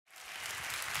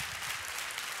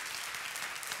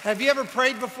Have you ever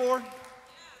prayed before?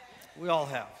 We all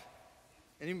have.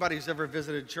 Anybody who's ever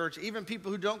visited church, even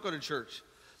people who don't go to church,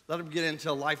 let them get into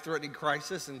a life-threatening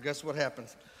crisis, and guess what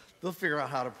happens? They'll figure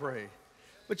out how to pray.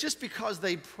 But just because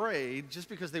they prayed, just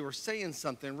because they were saying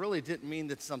something, really didn't mean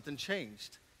that something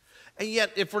changed. And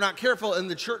yet, if we're not careful in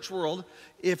the church world,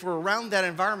 if we're around that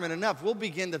environment enough, we'll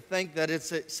begin to think that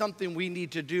it's something we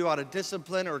need to do out of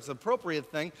discipline or it's an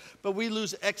appropriate thing, but we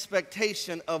lose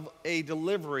expectation of a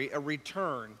delivery, a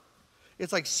return.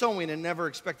 It's like sowing and never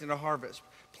expecting a harvest.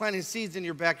 Planting seeds in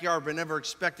your backyard but never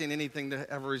expecting anything to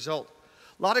have a result.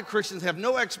 A lot of Christians have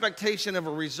no expectation of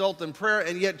a result in prayer,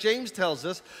 and yet James tells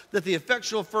us that the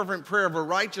effectual, fervent prayer of a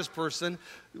righteous person,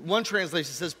 one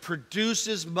translation says,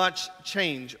 produces much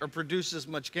change or produces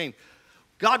much gain.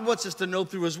 God wants us to know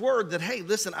through His Word that, hey,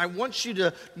 listen, I want you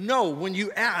to know when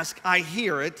you ask, I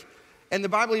hear it. And the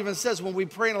Bible even says when we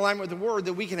pray in alignment with the Word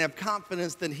that we can have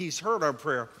confidence that He's heard our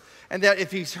prayer. And that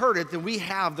if He's heard it, then we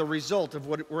have the result of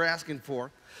what we're asking for.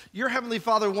 Your Heavenly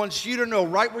Father wants you to know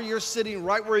right where you're sitting,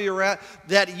 right where you're at,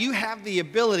 that you have the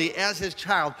ability as His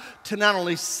child to not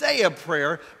only say a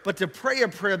prayer, but to pray a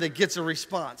prayer that gets a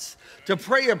response, to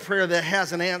pray a prayer that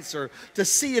has an answer, to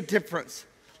see a difference.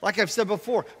 Like I've said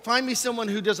before, find me someone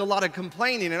who does a lot of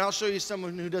complaining, and I'll show you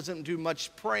someone who doesn't do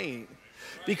much praying.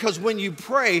 Because when you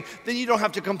pray, then you don't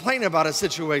have to complain about a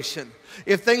situation.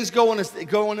 If things go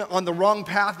on the wrong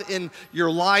path in your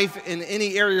life, in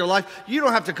any area of your life, you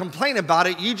don't have to complain about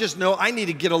it. You just know, I need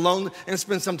to get alone and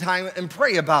spend some time and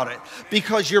pray about it.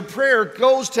 Because your prayer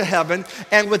goes to heaven,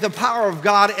 and with the power of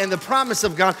God and the promise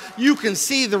of God, you can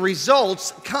see the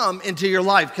results come into your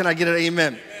life. Can I get an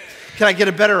amen? Can I get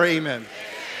a better amen?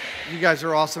 You guys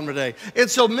are awesome today. And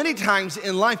so many times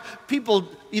in life, people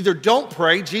either don't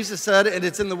pray. Jesus said, and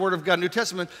it's in the Word of God, New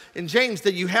Testament, in James,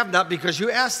 that you have not because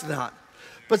you ask not.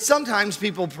 But sometimes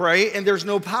people pray and there's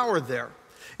no power there.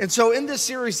 And so in this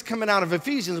series coming out of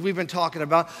Ephesians, we've been talking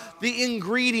about the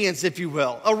ingredients, if you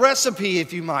will, a recipe,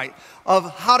 if you might, of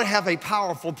how to have a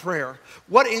powerful prayer.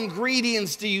 What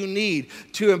ingredients do you need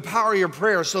to empower your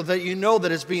prayer so that you know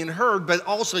that it's being heard, but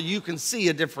also you can see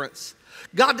a difference?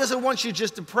 God doesn't want you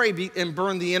just to pray and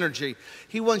burn the energy.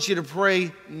 He wants you to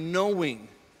pray knowing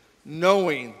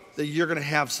that you're going to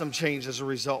have some change as a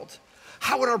result.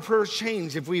 How would our prayers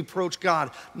change if we approach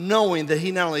God knowing that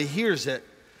He not only hears it,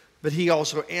 but He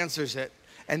also answers it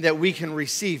and that we can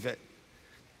receive it?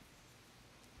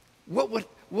 What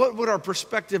would our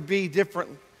perspective be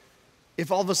different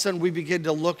if all of a sudden we begin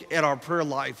to look at our prayer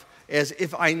life as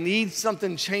if I need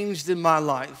something changed in my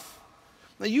life?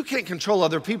 Now, you can't control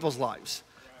other people's lives.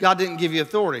 God didn't give you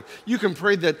authority. You can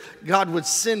pray that God would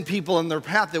send people in their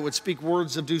path that would speak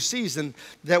words of due season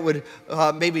that would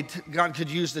maybe God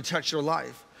could use to touch your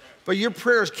life. But your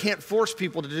prayers can't force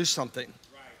people to do something.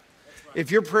 If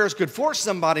your prayers could force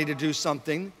somebody to do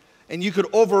something and you could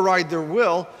override their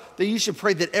will, then you should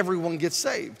pray that everyone gets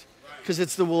saved because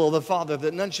it's the will of the Father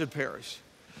that none should perish.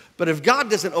 But if God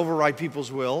doesn't override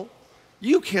people's will,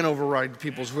 you can't override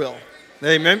people's will.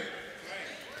 Amen?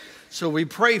 So we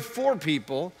pray for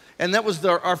people, and that was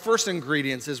our first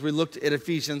ingredients as we looked at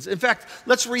Ephesians. In fact,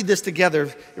 let's read this together,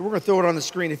 and we're going to throw it on the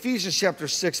screen. Ephesians chapter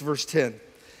 6, verse 10.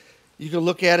 You can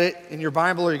look at it in your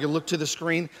Bible, or you can look to the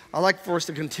screen. I'd like for us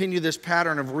to continue this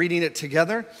pattern of reading it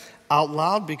together out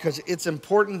loud because it's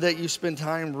important that you spend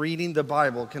time reading the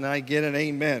Bible. Can I get an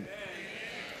amen?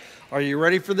 Are you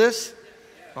ready for this?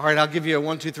 All right, I'll give you a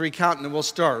 1, 2, 3 count, and then we'll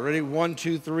start. Ready? 1,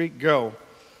 2, 3, go.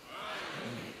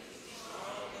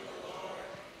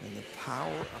 And the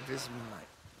power of His might.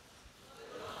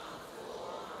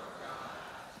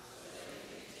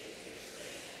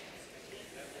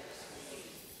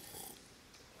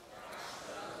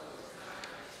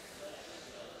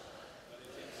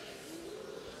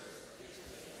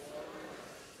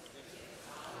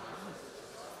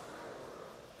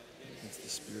 Against the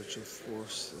spiritual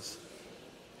forces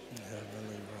in the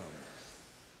heavenly realms.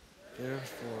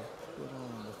 Therefore, put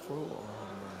on the full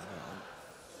armor of God.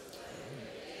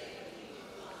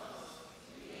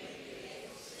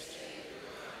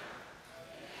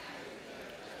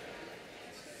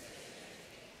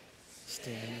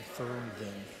 Stand firm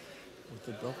then, with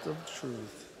the belt of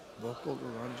truth buckled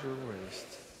around your waist,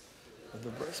 with the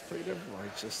breastplate of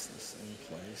righteousness in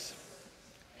place,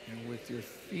 and with your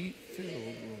feet filled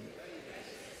with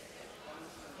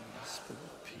the gospel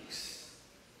of peace.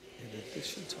 In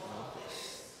addition to all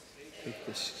this, take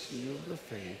the shield of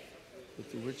faith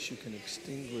with which you can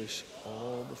extinguish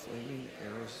all the flaming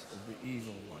arrows of the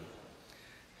evil one,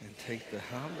 and take the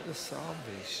helmet of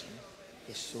salvation,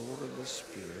 the sword of the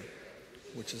Spirit,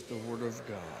 which is the Word of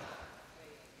God,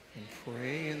 and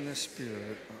pray in the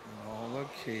Spirit on all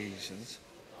occasions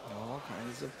all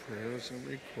kinds of prayers and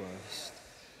requests.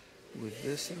 With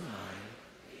this in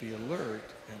mind, be alert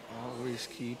and always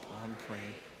keep on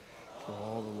praying for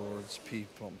all the Lord's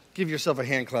people. Give yourself a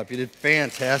hand clap. You did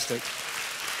fantastic.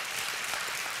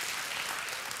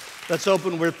 Let's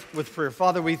open with prayer.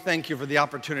 Father, we thank you for the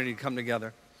opportunity to come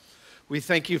together. We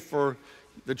thank you for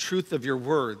the truth of your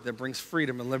word that brings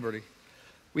freedom and liberty.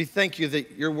 We thank you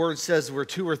that your word says where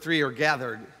 2 or 3 are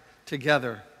gathered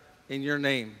together in your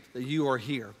name, that you are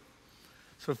here.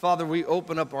 So, Father, we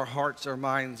open up our hearts, our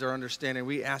minds, our understanding.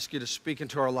 We ask you to speak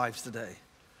into our lives today.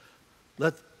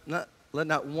 Let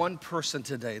not one person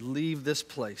today leave this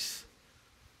place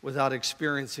without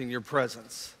experiencing your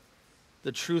presence,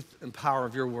 the truth and power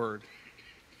of your word.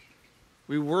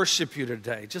 We worship you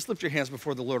today. Just lift your hands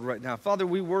before the Lord right now. Father,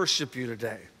 we worship you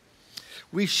today.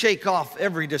 We shake off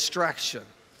every distraction.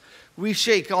 We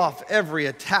shake off every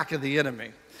attack of the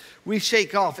enemy. We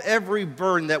shake off every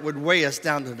burden that would weigh us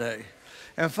down today.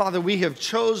 And Father, we have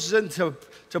chosen to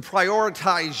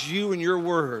prioritize you and your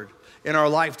word in our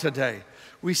life today.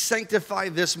 We sanctify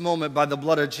this moment by the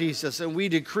blood of Jesus, and we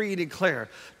decree and declare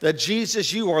that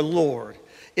Jesus, you are Lord.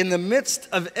 In the midst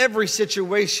of every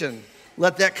situation,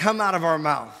 let that come out of our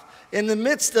mouth. In the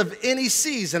midst of any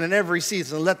season and every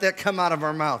season, let that come out of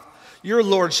our mouth. Your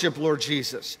lordship, Lord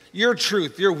Jesus, your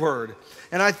truth, your word.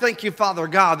 And I thank you, Father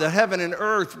God, that heaven and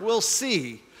earth will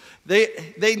see.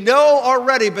 They know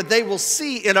already, but they will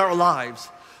see in our lives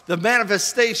the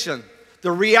manifestation,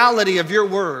 the reality of your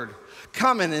word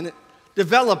coming and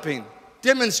developing,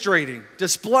 demonstrating,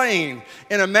 displaying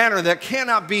in a manner that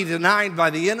cannot be denied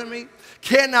by the enemy,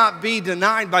 cannot be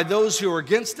denied by those who are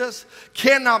against us,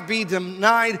 cannot be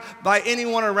denied by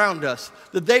anyone around us,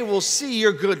 that they will see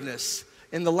your goodness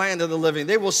in the land of the living.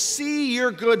 They will see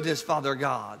your goodness, Father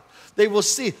God. They will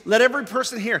see. Let every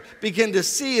person here begin to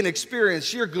see and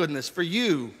experience your goodness, for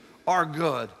you are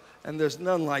good, and there's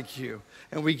none like you.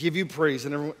 And we give you praise.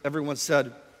 And everyone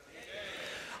said,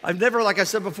 I've never, like I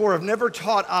said before, I've never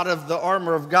taught out of the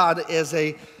armor of God as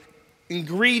a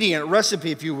ingredient,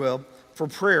 recipe, if you will, for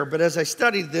prayer. But as I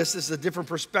studied this is a different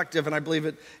perspective, and I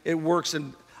believe it works,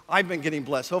 and I've been getting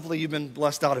blessed. Hopefully you've been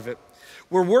blessed out of it.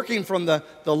 We're working from the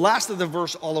last of the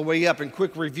verse all the way up. In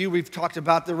quick review, we've talked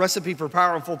about the recipe for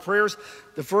powerful prayers.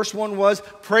 The first one was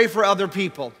pray for other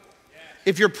people.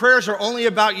 If your prayers are only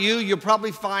about you, you'll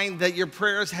probably find that your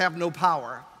prayers have no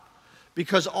power,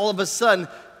 because all of a sudden,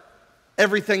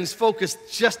 everything's focused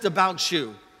just about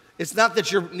you. It's not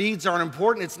that your needs aren't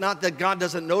important. It's not that God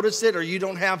doesn't notice it or you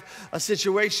don't have a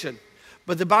situation.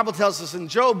 But the Bible tells us in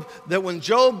Job that when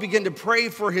Job began to pray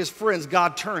for his friends,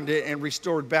 God turned it and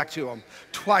restored back to him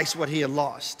twice what he had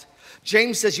lost.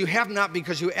 James says you have not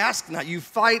because you ask not. You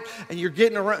fight and you're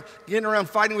getting around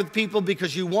fighting with people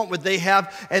because you want what they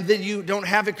have, and then you don't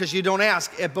have it because you don't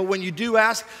ask. But when you do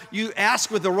ask, you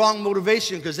ask with the wrong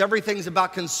motivation, because everything's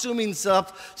about consuming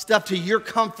stuff to your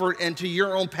comfort and to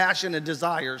your own passion and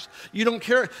desires. You don't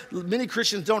care. Many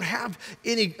Christians don't have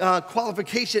any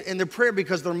qualification in their prayer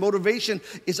because their motivation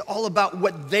is all about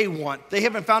what they want. They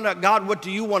haven't found out, God, what do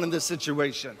you want in this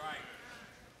situation? Right.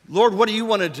 Lord, what do you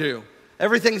want to do?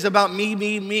 Everything's about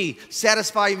me,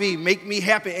 satisfy me, make me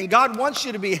happy. And God wants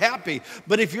you to be happy.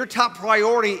 But if your top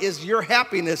priority is your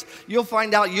happiness, you'll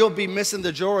find out you'll be missing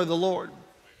the joy of the Lord.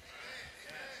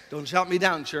 Don't shout me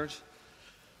down, church.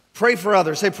 Pray for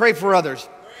others. Say, pray for others.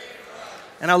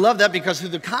 And I love that because through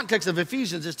the context of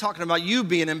Ephesians, it's talking about you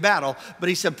being in battle. But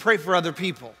he said, pray for other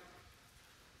people.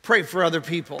 Pray for other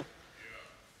people.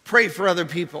 Pray for other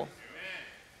people.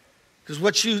 Because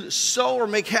what you sow or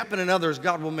make happen in others,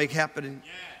 God will make happen in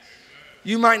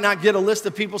you. You might not get a list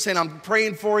of people saying, I'm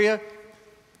praying for you,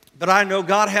 but I know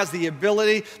God has the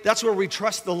ability. That's where we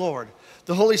trust the Lord.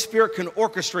 The Holy Spirit can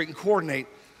orchestrate and coordinate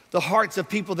the hearts of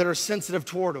people that are sensitive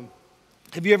toward Him.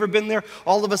 Have you ever been there?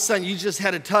 All of a sudden, you just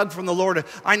had a tug from the Lord.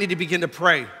 I need to begin to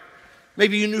pray.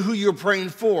 Maybe you knew who you were praying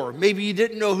for. Maybe you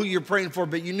didn't know who you were praying for,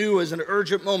 but you knew it was an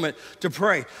urgent moment to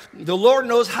pray. The Lord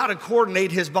knows how to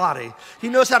coordinate His body. He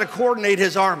knows how to coordinate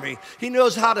His army. He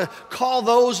knows how to call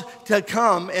those to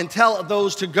come and tell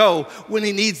those to go when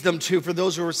He needs them to, for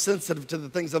those who are sensitive to the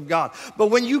things of God.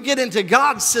 But when you get into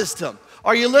God's system,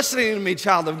 are you listening to me,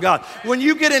 child of God? When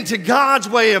you get into God's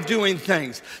way of doing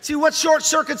things. See, what short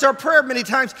circuits our prayer many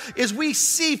times is we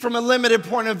see from a limited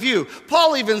point of view.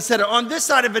 Paul even said it, on this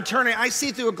side of eternity, I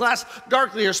see through a glass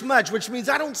darkly or smudge, which means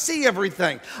I don't see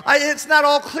everything. It's not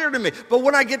all clear to me. But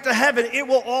when I get to heaven, it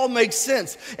will all make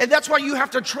sense. And that's why you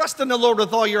have to trust in the Lord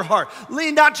with all your heart.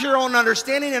 Lean not to your own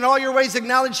understanding. In all your ways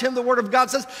acknowledge Him, the Word of God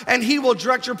says, and He will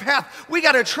direct your path. We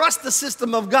got to trust the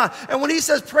system of God. And when He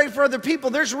says pray for other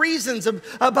people, there's reasons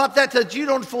about that you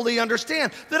don't fully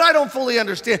understand, that I don't fully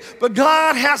understand. But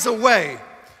God has a way.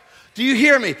 Do you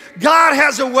hear me? God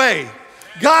has a way.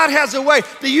 God has a way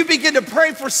that you begin to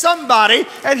pray for somebody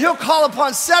and he'll call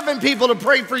upon 7 people to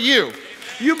pray for you.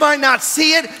 You might not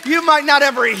see it, you might not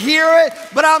ever hear it,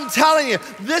 but I'm telling you,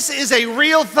 this is a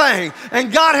real thing.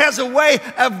 And God has a way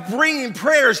of bringing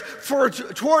prayers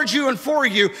towards you and for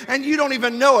you, and you don't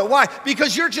even know it. Why?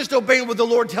 Because you're just obeying what the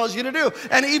Lord tells you to do.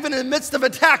 And even in the midst of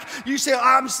attack, you say,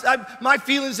 my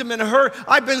feelings have been hurt,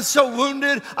 I've been so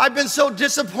wounded, I've been so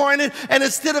disappointed. And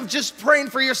instead of just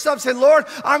praying for yourself, say, Lord,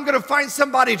 I'm gonna find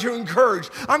somebody to encourage.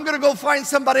 I'm gonna go find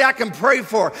somebody I can pray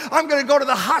for. I'm gonna go to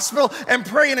the hospital and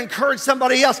pray and encourage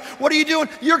somebody else. What are you doing?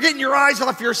 You're getting your eyes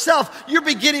off yourself. You're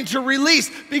beginning to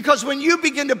release, because when you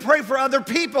begin to pray for other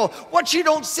people, what you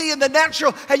don't see in the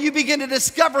natural and you begin to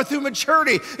discover through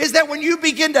maturity is that when you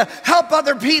begin to help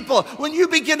other people, when you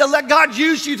begin to let God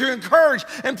use you to encourage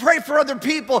and pray for other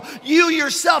people, you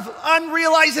yourself,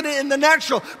 unrealizing it in the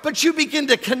natural, but you begin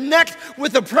to connect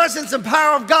with the presence and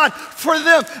power of God for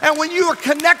them. And when you are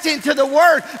connecting to the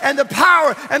Word and the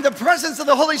power and the presence of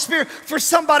the Holy Spirit for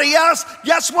somebody else,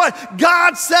 guess what? God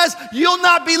says you'll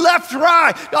not be left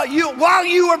dry. While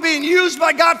you are being used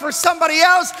by God for somebody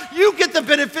else, you get the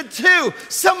benefit too.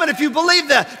 Someone, if you believe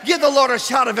that, give the Lord a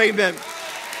shout of amen.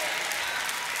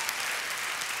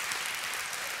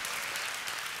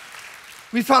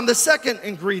 We found the second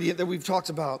ingredient that we've talked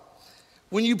about.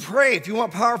 When you pray, if you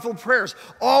want powerful prayers,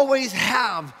 always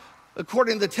have,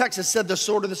 according to the text, it said the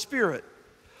sword of the Spirit.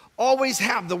 Always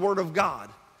have the Word of God.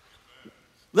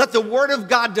 Let the Word of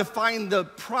God define the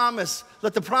promise.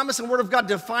 Let the promise and Word of God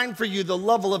define for you the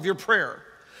level of your prayer.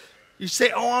 You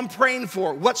say, oh, I'm praying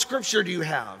for. What scripture do you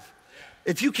have?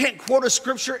 If you can't quote a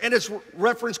scripture and it's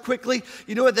referenced quickly,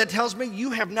 you know what that tells me?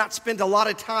 You have not spent a lot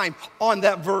of time on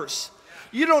that verse.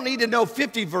 You don't need to know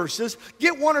 50 verses.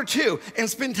 Get 1 or 2 and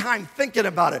spend time thinking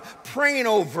about it, praying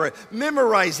over it,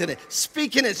 memorizing it,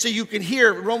 speaking it so you can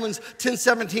hear. Romans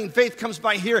 10:17, faith comes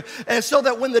by hearing. And so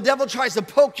that when the devil tries to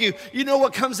poke you, you know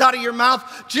what comes out of your mouth?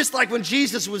 Just like when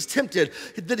Jesus was tempted,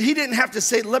 that he didn't have to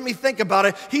say, let me think about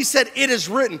it. He said, it is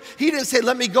written. He didn't say,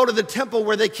 let me go to the temple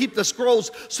where they keep the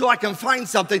scrolls so I can find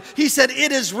something. He said,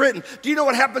 it is written. Do you know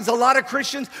what happens? A lot of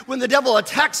Christians, when the devil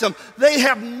attacks them, they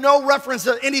have no reference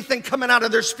to anything coming out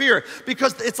of their spirit,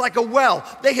 because it's like a well.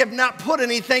 They have not put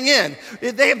anything in.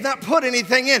 They have not put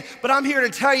anything in. But I'm here to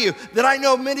tell you that I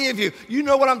know many of you, you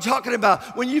know what I'm talking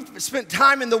about. When you've spent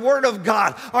time in the Word of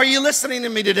God, are you listening to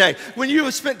me today? When you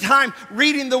have spent time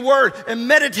reading the Word and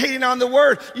meditating on the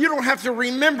Word, you don't have to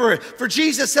remember it. For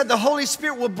Jesus said the Holy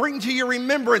Spirit will bring to your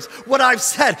remembrance what I've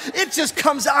said. It just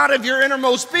comes out of your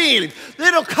innermost being.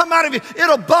 It'll come out of you.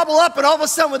 It'll bubble up, and all of a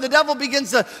sudden when the devil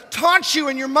begins to taunt you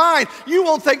in your mind, you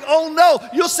won't think, oh no.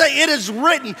 You'll say it is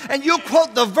written, and you'll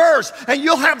quote the verse, and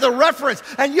you'll have the reference,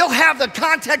 and you'll have the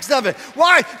context of it.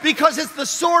 Why? Because it's the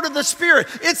sword of the Spirit.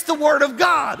 It's the Word of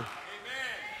God. Amen.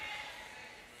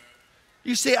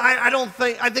 You say,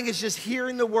 I think it's just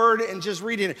hearing the Word and just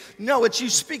reading it. No, it's you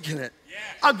speaking it.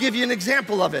 I'll give you an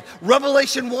example of it.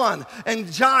 Revelation 1,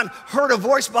 and John heard a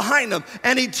voice behind him,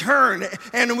 and he turned.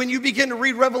 And when you begin to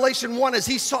read Revelation 1, as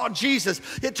he saw Jesus,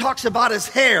 it talks about his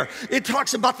hair. It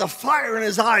talks about the fire in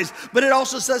his eyes, but it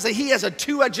also says that he has a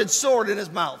two-edged sword in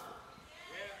his mouth.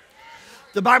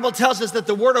 The Bible tells us that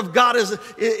the Word of God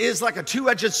is like a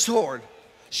two-edged sword.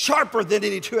 Sharper than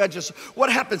any two-edged sword. What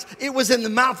happens? It was in the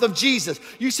mouth of Jesus.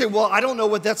 You say, well, I don't know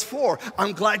what that's for.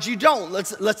 I'm glad you don't.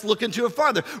 Let's look into it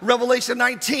farther. Revelation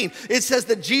 19, it says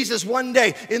that Jesus one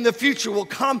day in the future will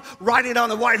come riding on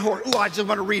the white horse. Ooh, I just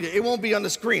want to read it. It won't be on the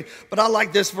screen, but I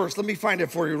like this verse. Let me find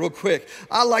it for you real quick.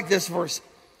 I like this verse.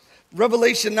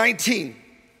 Revelation 19.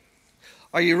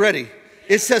 Are you ready?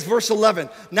 It says, verse 11,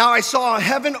 now I saw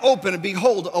heaven open, and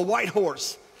behold, a white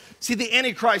horse. See, the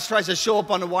Antichrist tries to show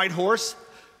up on a white horse.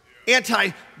 Anti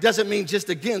doesn't mean just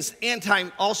against. Anti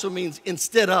also means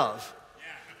instead of.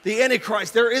 The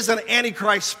Antichrist, there is an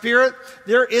Antichrist spirit.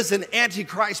 There is an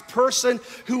Antichrist person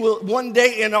who will one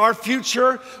day in our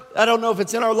future, I don't know if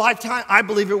it's in our lifetime, I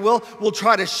believe it will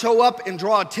try to show up and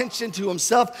draw attention to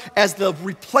himself as the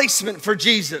replacement for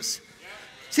Jesus.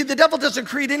 See, the devil doesn't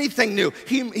create anything new.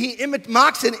 He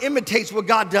mocks and imitates what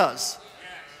God does.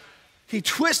 He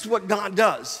twists what God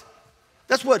does.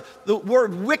 That's what the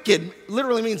word wicked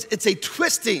literally means. It's a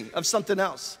twisting of something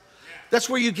else. That's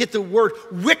where you get the word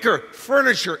wicker,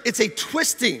 furniture. It's a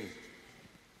twisting.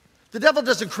 The devil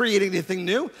doesn't create anything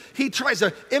new. He tries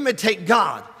to imitate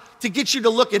God, to get you to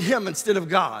look at him instead of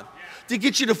God, to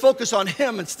get you to focus on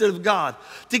him instead of God,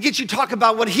 to get you to talk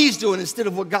about what he's doing instead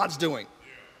of what God's doing.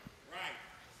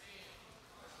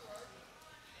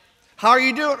 How are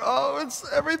you doing? Oh,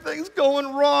 everything's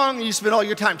going wrong. You spend all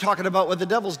your time talking about what the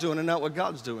devil's doing and not what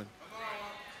God's doing.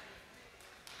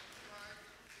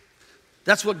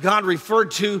 That's what God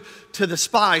referred to the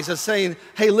spies as saying,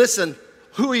 hey, listen,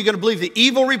 who are you going to believe? The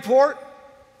evil report?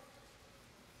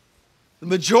 The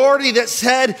majority that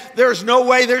said there's no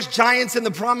way there's giants in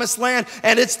the promised land,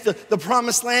 and it's the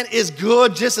promised land is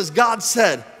good just as God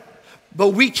said. But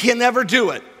we can never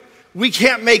do it. We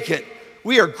can't make it.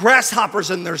 We are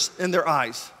grasshoppers in their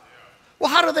eyes.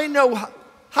 Well, how do they know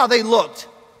how they looked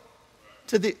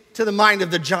to the mind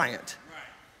of the giant?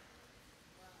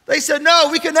 They said, no,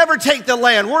 we can never take the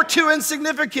land. We're too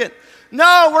insignificant.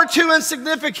 No, we're too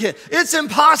insignificant. It's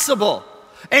impossible.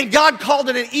 And God called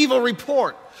it an evil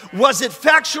report. Was it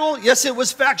factual? Yes, it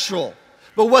was factual.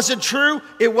 But was it true?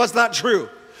 It was not true.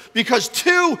 Because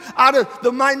 2 out of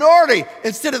the minority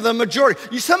instead of the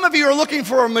majority. Some of you are looking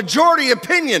for a majority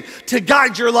opinion to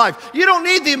guide your life. You don't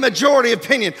need the majority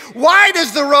opinion. Wide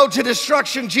is the road to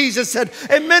destruction, Jesus said,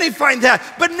 and many find that.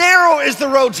 But narrow is the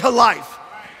road to life.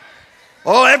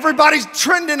 Oh, everybody's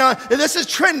trending on, this is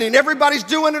trending. Everybody's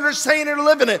doing it or saying it or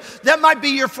living it. That might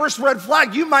be your first red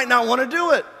flag. You might not want to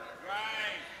do it.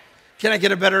 Can I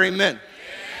get a better amen?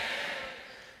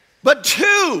 But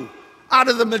 2 out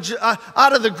of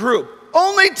the group,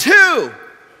 only 2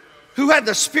 who had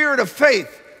the spirit of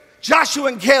faith, Joshua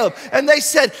and Caleb, and they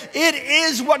said, it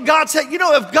is what God said. You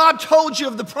know, if God told you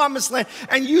of the promised land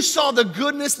and you saw the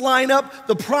goodness line up,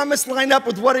 the promise line up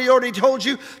with what he already told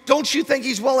you, don't you think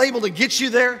he's well able to get you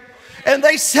there? And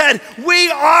they said,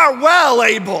 we are well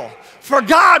able, for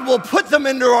God will put them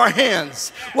into our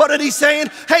hands. What did he saying?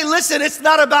 Hey, listen, it's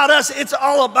not about us, it's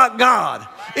all about God.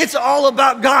 It's all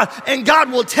about God, and God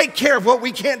will take care of what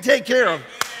we can't take care of.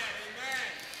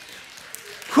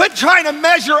 Quit trying to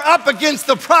measure up against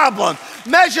the problem.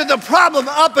 Measure the problem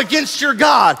up against your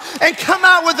God and come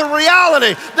out with the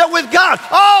reality that with God,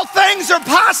 all things are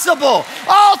possible.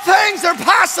 All things are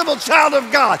possible, child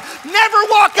of God. Never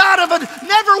walk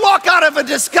out of a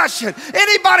discussion.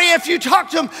 Anybody, if you talk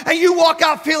to them and you walk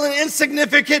out feeling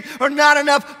insignificant or not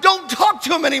enough, don't talk to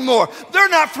them anymore. They're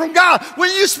not from God. When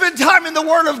you spend time in the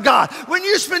Word of God, when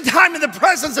you spend time in the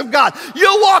presence of God,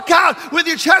 you'll walk out with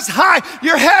your chest high,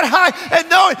 your head high, and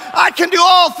knowing I can do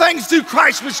all things through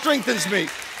Christ which strengthens me.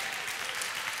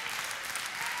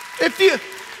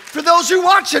 For those who are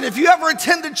watching, if you ever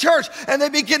attended church and they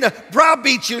begin to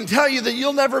browbeat you and tell you that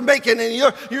you'll never make it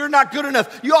and you're not good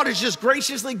enough, you ought to just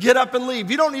graciously get up and leave.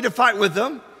 You don't need to fight with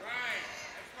them.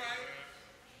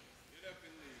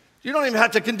 You don't even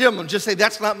have to condemn them. Just say,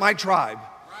 that's not my tribe.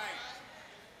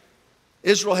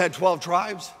 Israel had 12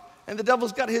 tribes, and the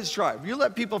devil's got his tribe. You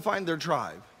let people find their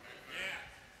tribe.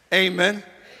 Amen.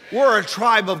 We're a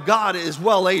tribe of God is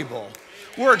well able.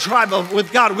 We're a tribe of,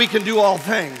 with God, we can do all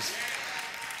things.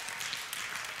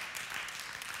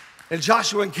 And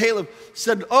Joshua and Caleb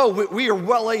said, oh, we are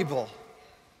well able.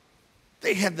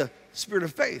 They had the spirit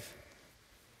of faith.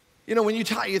 You know, when you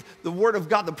tie the word of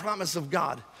God, the promise of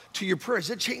God to your prayers,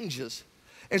 it changes.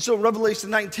 And so Revelation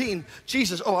 19,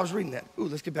 Jesus, I was reading that. Ooh,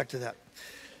 let's get back to that.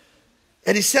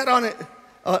 And he sat on it,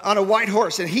 on a white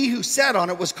horse, and he who sat on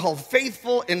it was called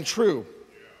Faithful and True.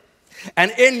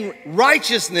 And in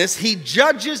righteousness, he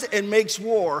judges and makes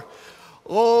war.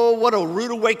 Oh, what a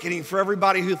rude awakening for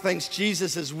everybody who thinks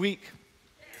Jesus is weak.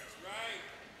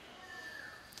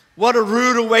 What a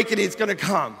rude awakening it's going to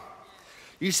come.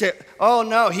 You say, oh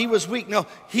no, he was weak. No,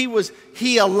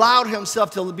 he allowed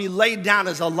himself to be laid down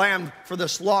as a lamb for the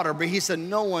slaughter. But he said,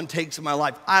 no one takes my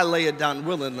life. I lay it down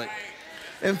willingly.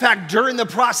 In fact, during the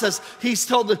process, he's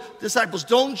told the disciples,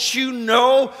 don't you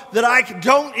know that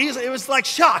it was like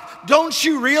shock. Don't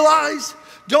you realize?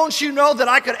 Don't you know that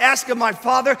I could ask of my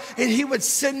Father and he would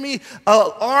send me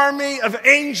an army of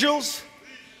angels?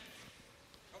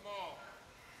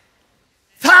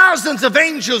 Thousands of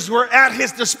angels were at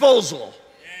his disposal.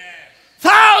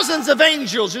 Thousands of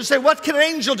angels. You say, what can an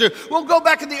angel do? We'll go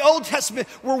back in the Old Testament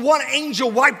where one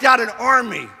angel wiped out an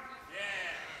army.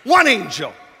 One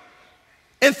angel.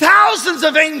 And thousands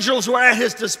of angels were at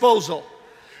his disposal.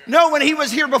 No, when he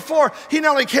was here before, he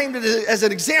not only came as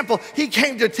an example, he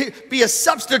came to be a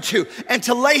substitute and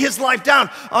to lay his life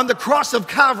down on the cross of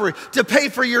Calvary to pay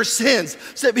for your sins.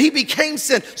 So he became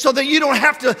sin so that you don't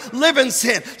have to live in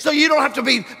sin, so you don't have to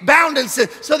be bound in sin,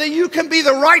 so that you can be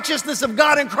the righteousness of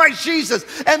God in Christ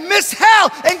Jesus and miss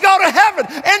hell and go to heaven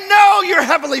and know your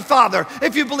heavenly Father.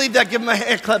 If you believe that, give him a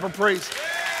hand clap of praise.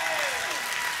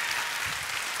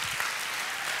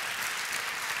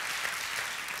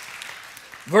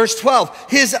 Verse 12,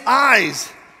 his eyes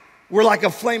were like a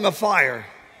flame of fire.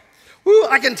 Woo,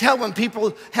 I can tell when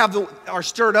people are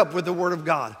stirred up with the Word of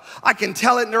God. I can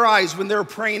tell it in their eyes when they're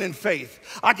praying in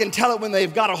faith. I can tell it when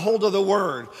they've got a hold of the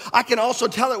Word. I can also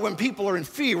tell it when people are in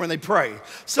fear when they pray.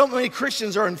 So many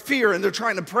Christians are in fear and they're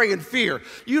trying to pray in fear.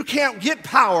 You can't get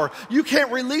power. You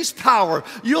can't release power.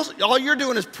 All you're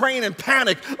doing is praying in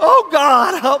panic. Oh,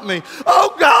 God, help me.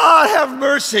 Oh, God, have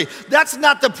mercy. That's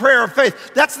not the prayer of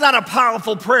faith. That's not a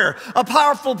powerful prayer. A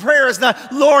powerful prayer is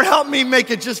not, Lord, help me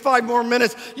make it just 5 more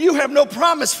minutes. You have no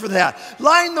promise for that.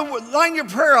 Line your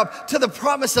prayer up to the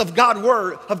promise of God's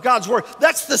word.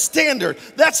 That's the standard.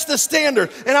 That's the standard.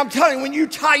 And I'm telling you, when you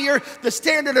tie the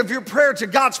standard of your prayer to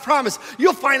God's promise,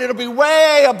 you'll find it'll be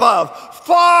way above,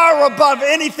 far above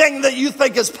anything that you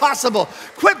think is possible.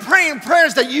 Quit praying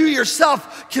prayers that you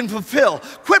yourself can fulfill.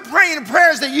 Quit praying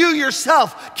prayers that you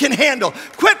yourself can handle.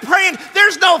 Quit praying,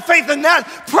 there's no faith in that.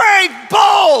 Pray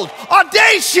bold,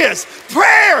 audacious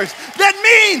prayers that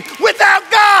mean without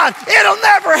God, it'll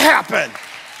never happen.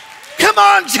 Come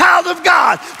on, child of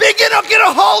God. Begin to get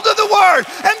a hold of the Word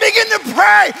and begin to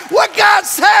pray what God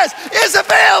says is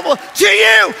available to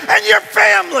you and your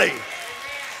family.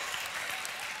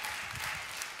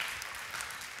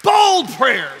 Bold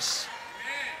prayers.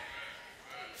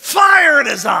 Fire in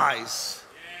his eyes.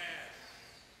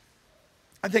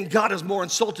 I think God is more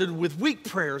insulted with weak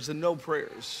prayers than no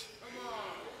prayers.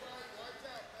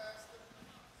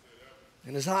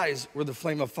 And his eyes were the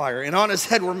flame of fire. And on his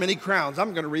head were many crowns.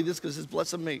 I'm going to read this because it's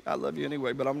blessing me. I love you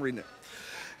anyway, but I'm reading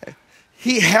it.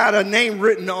 He had a name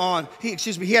written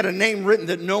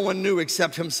that no one knew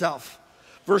except himself.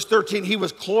 Verse 13, he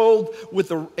was clothed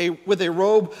with a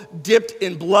robe dipped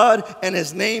in blood, and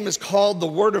his name is called the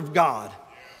Word of God.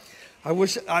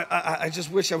 I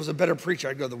just wish I was a better preacher.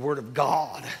 I'd go, the Word of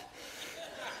God.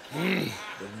 The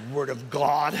Word of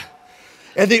God.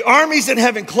 And the armies in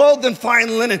heaven, clothed in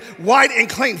fine linen, white and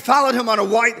clean, followed him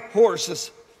on white horses.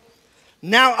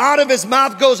 Now out of his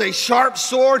mouth goes a sharp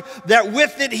sword, that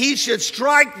with it he should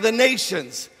strike the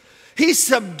nations. He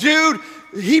subdued,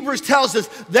 Hebrews tells us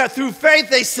that through faith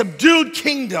they subdued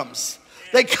kingdoms.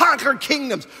 They conquered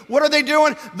kingdoms. What are they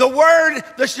doing? The word,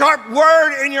 the sharp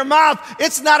word in your mouth,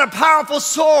 it's not a powerful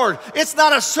sword. It's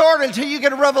not a sword until you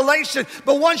get a revelation.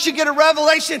 But once you get a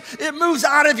revelation, it moves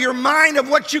out of your mind of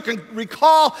what you can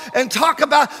recall and talk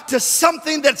about to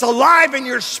something that's alive in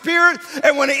your spirit.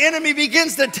 And when the enemy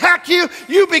begins to attack you,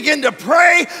 you begin to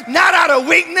pray, not out of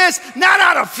weakness, not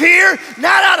out of fear,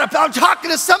 I'm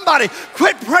talking to somebody.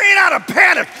 Quit praying out of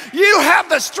panic. You have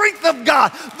the strength of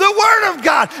God, the Word of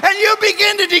God, and you begin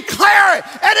to declare it,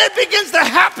 and it begins to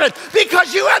happen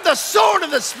because you have the sword of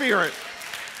the Spirit.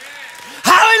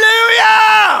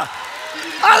 Hallelujah!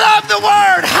 I love the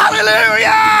Word.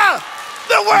 Hallelujah!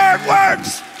 The Word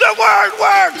works. The Word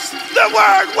works. The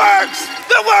Word works.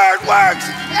 The Word works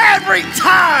every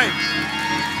time.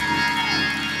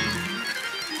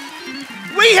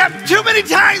 We have too many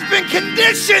times been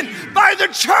conditioned by the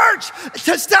church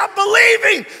to stop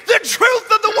believing the truth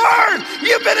of the Word.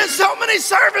 You've been in so many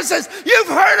services. You've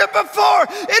heard it before.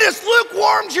 It has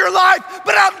lukewarmed your life.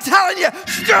 But I'm telling you,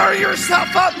 stir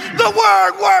yourself up. The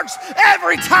Word works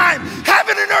every time.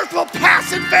 Heaven and earth will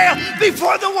pass and fail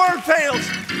before the Word fails.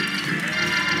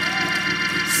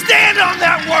 Stand on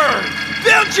that Word.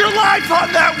 Build your life on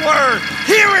that Word.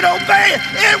 Hear it, obey it.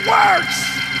 It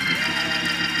works.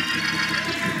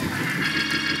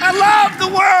 I love the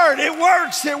Word. It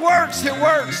works, it works, it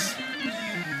works.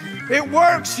 It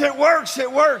works, it works,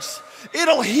 it works.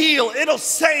 It'll heal, it'll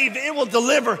save, it will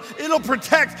deliver, it'll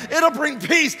protect, it'll bring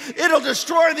peace, it'll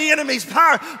destroy the enemy's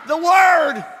power. The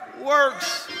Word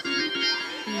works.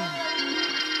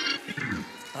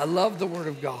 I love the Word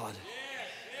of God.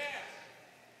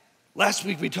 Last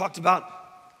week we talked about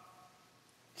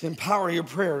to empower your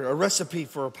prayer, a recipe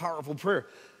for a powerful prayer.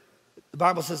 The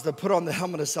Bible says to put on the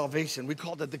helmet of salvation. We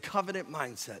call it the covenant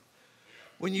mindset.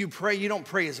 When you pray, you don't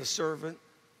pray as a servant.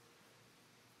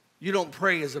 You don't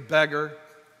pray as a beggar.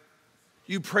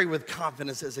 You pray with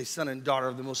confidence as a son and daughter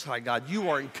of the Most High God. You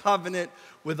are in covenant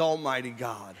with Almighty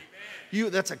God.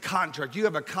 That's a contract. You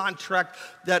have a contract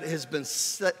that has been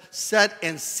set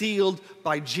and sealed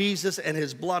by Jesus and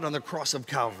his blood on the cross of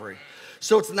Calvary.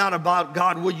 So it's not about,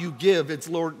 God, will you give? It's,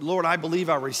 Lord, I believe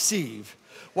I receive.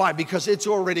 Why? Because it's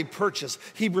already purchased.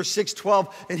 Hebrews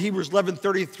 6:12 and Hebrews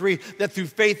 11:33, that through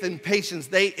faith and patience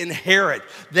they inherit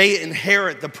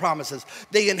the promises.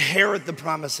 They inherit the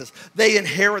promises. They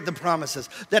inherit the promises.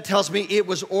 That tells me it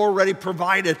was already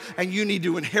provided and you need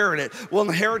to inherit it. Well,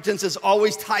 inheritance is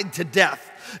always tied to death.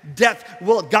 Death,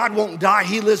 well, God won't die.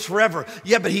 He lives forever.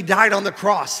 Yeah, but he died on the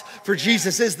cross. For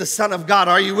Jesus is the Son of God.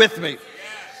 Are you with me?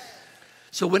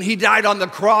 So when he died on the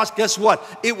cross, guess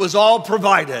what? It was all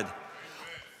provided.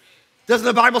 Doesn't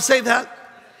the Bible say that?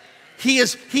 He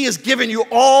has given you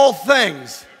all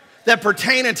things that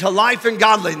pertain unto life and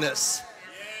godliness.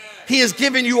 He has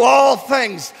given you all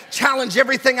things. Challenge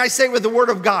everything I say with the word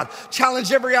of God.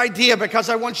 Challenge every idea, because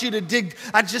I want you to dig.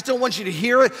 I just don't want you to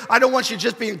hear it. I don't want you to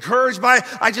just be encouraged by it.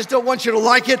 I just don't want you to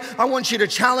like it. I want you to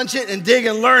challenge it and dig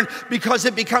and learn, because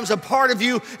it becomes a part of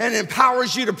you and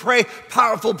empowers you to pray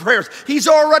powerful prayers. He's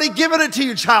already given it to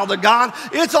you, child of God.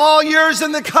 It's all yours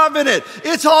in the covenant.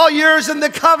 It's all yours in the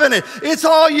covenant. It's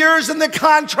all yours in the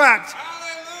contract.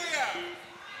 Hallelujah.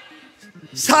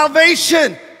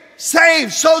 Salvation.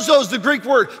 Saved, sozo is the Greek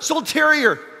word,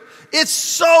 soterior. It's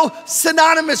so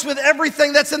synonymous with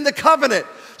everything that's in the covenant.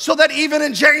 So that even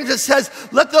in James it says,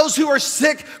 let those who are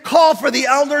sick call for the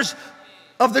elders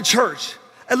of the church.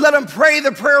 And let them pray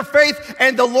the prayer of faith,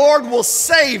 and the Lord will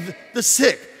save the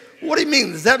sick. What do you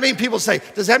mean? Does that mean people say,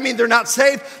 does that mean they're not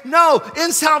saved? No,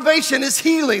 in salvation is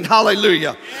healing,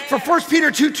 hallelujah. For 1 Peter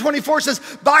 2:24 says,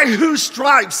 by whose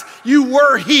stripes you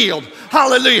were healed,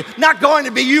 hallelujah. Not going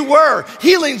to be, you were.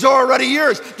 Healing's already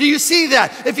yours. Do you see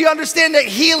that? If you understand that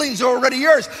healing's already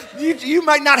yours, you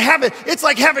might not have it. It's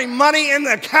like having money in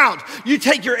the account. You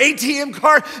take your ATM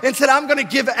card and said, I'm gonna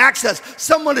give access.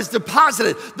 Someone has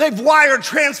deposited, they've wire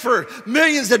transferred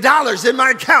millions of dollars in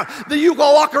my account. Then you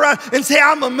go walk around and say,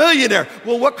 I'm a millionaire.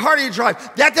 Well, what car do you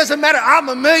drive? That doesn't matter. I'm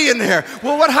a millionaire.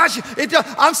 Well, what house?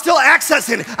 I'm still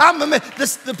accessing it.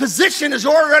 The position has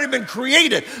already been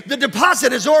created. The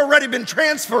deposit has already been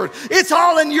transferred. It's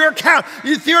all in your account.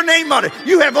 It's your name on it.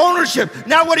 You have ownership.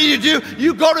 Now what do?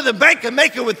 You go to the bank and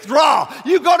make a withdrawal.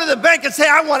 You go to the bank and say,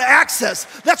 I want access.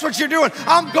 That's what you're doing.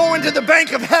 I'm going to the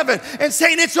bank of heaven and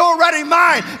saying, it's already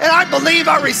mine, and I believe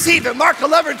I receive it. Mark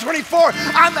 11:24.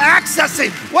 I'm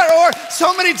accessing. Or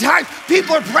so many times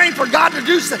people are praying for God to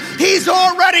do something. He's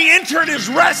already entered his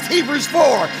rest, Hebrews 4.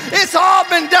 It's all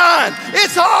been done.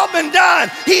 It's all been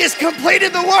done. He has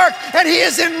completed the work, and he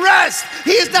is in rest.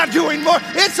 He is not doing more.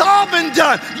 It's all been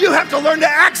done. You have to learn to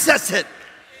access it.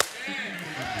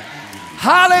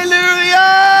 Hallelujah.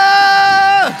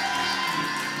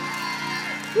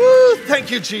 Woo,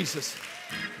 thank you, Jesus.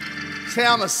 Say,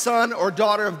 I'm a son or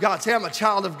daughter of God. Say, I'm a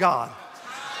child of God.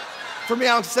 For me,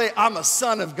 I would say, I'm a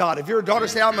son of God. If you're a daughter,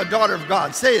 say, I'm a daughter of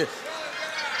God. Say it.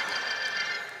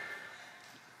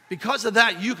 Because of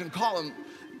that, you can call him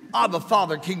Abba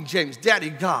Father, King James, Daddy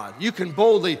God. You can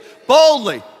boldly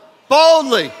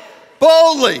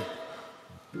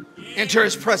enter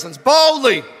his presence.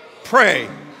 Boldly pray.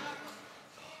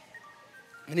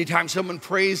 Anytime someone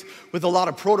prays with a lot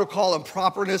of protocol and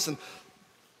properness and,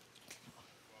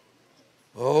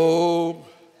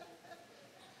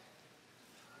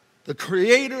 the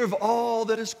creator of all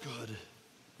that is good,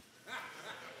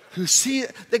 who see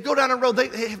it, they go down a road,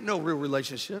 they have no real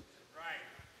relationship.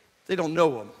 They don't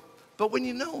know him. But when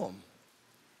you know him,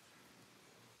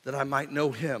 that I might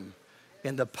know him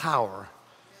in the power.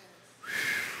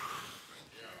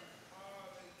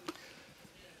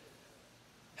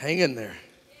 Hang in there.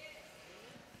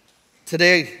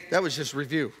 Today, that was just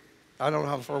review. I don't know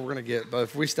how far we're going to get, but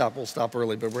if we stop, we'll stop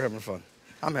early, but we're having fun.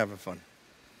 I'm having fun.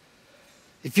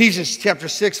 Ephesians chapter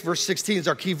 6, verse 16 is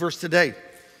our key verse today.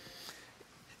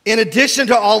 In addition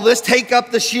to all this, take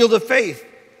up the shield of faith.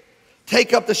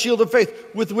 Take up the shield of faith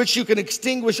with which you can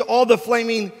extinguish all the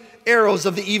flaming arrows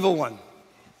of the evil one.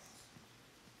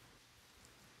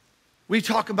 We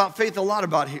talk about faith a lot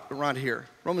around here.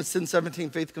 Romans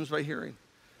 10:17, faith comes by hearing.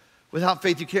 Without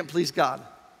faith, you can't please God.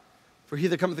 For he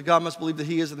that cometh to God must believe that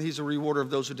he is, and he's a rewarder of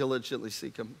those who diligently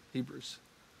seek him. Hebrews.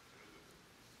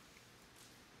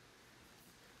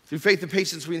 Through faith and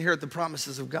patience, we inherit the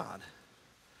promises of God.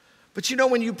 But you know,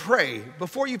 when you pray,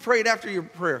 before you pray and after your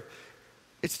prayer,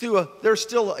 there's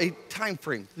still a time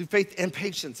frame. Through faith and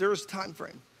patience, there is a time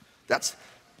frame.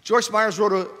 Joyce Myers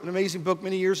wrote an amazing book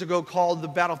many years ago called The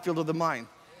Battlefield of the Mind.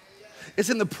 It's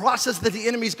in the process that the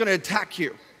enemy's going to attack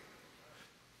you.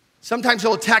 Sometimes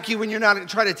he'll try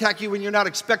to attack you when you're not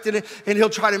expecting it, and he'll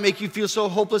try to make you feel so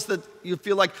hopeless that you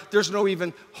feel like there's no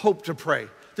even hope to pray.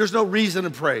 There's no reason to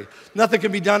pray. Nothing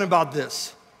can be done about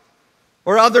this.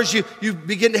 Or others, you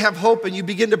begin to have hope and you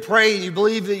begin to pray and you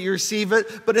believe that you receive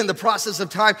it, but in the process of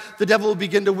time, the devil will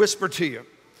begin to whisper to you.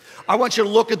 I want you to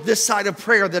look at this side of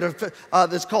prayer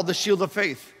that's called the shield of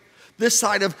faith. This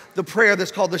side of the prayer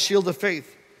that's called the shield of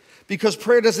faith. Because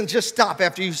prayer doesn't just stop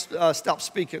after you stop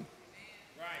speaking.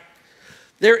 Right.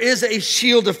 There is a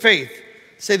shield of faith.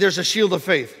 Say, there's a shield of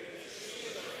faith.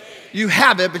 You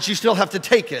have it, but you still have to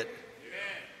take it.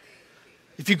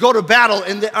 If you go to battle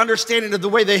in the understanding of the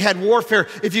way they had warfare,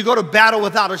 if you go to battle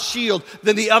without a shield,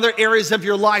 then the other areas of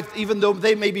your life, even though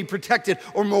they may be protected,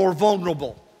 are more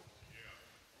vulnerable.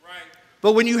 Yeah. Right.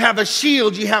 But when you have a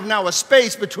shield, you have now a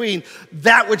space between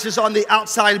that which is on the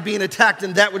outside being attacked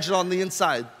and that which is on the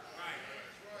inside.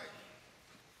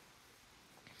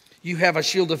 You have a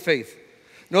shield of faith.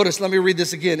 Notice, let me read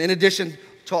this again. In addition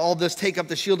to all this, take up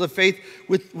the shield of faith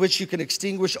with which you can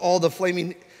extinguish all the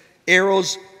flaming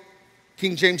arrows,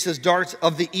 King James says darts,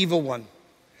 of the evil one.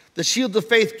 The shield of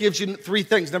faith gives you three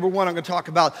things. Number one, I'm going to talk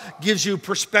about, gives you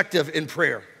perspective in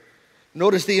prayer.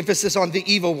 Notice the emphasis on the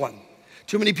evil one.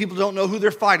 Too many people don't know who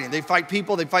they're fighting. They fight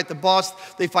people, they fight the boss,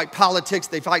 they fight politics,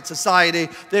 they fight society.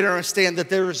 They don't understand that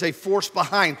there is a force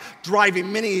behind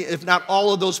driving many, if not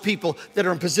all of those people that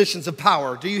are in positions of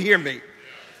power. Do you hear me?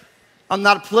 I'm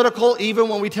not political. Even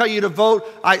when we tell you to vote,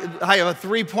 I have a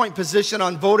 3-point position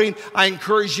on voting. I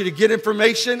encourage you to get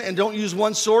information and don't use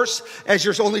one source as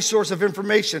your only source of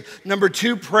information. Number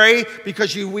 2, pray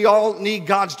because we all need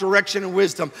God's direction and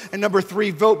wisdom. And number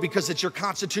 3, vote because it's your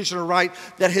constitutional right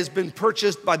that has been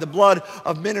purchased by the blood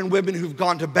of men and women who've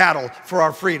gone to battle for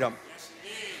our freedom.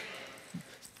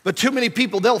 But too many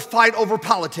people, they'll fight over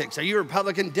politics. Are you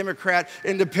Republican, Democrat,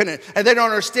 Independent? And they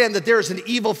don't understand that there is an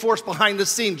evil force behind the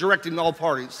scene directing all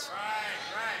parties.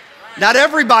 Right. Not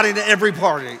everybody in every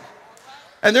party.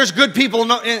 And there's good people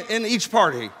in each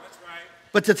party. Right.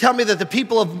 But to tell me that the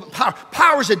people of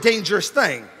power is a dangerous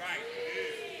thing.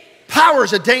 Right. Power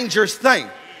is a dangerous thing.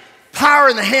 Power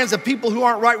in the hands of people who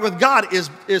aren't right with God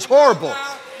is horrible.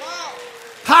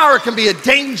 Power can be a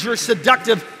dangerous,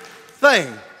 seductive thing.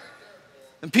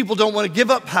 And people don't want to give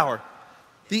up power.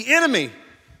 The enemy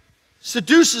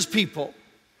seduces people.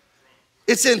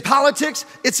 It's in politics,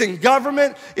 it's in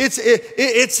government, it's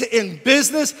in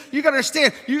business. You gotta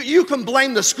understand, you can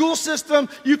blame the school system,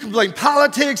 you can blame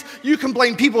politics, you can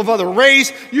blame people of other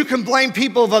race, you can blame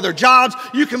people of other jobs,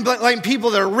 you can blame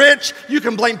people that are rich, you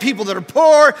can blame people that are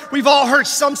poor. We've all heard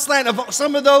some slant of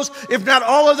some of those, if not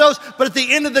all of those, but at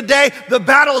the end of the day, the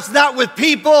battle's not with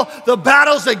people, the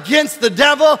battle's against the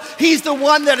devil. He's the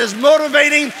one that is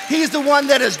motivating, he's the one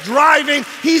that is driving,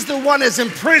 he's the one that's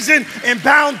imprisoned and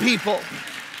bound people.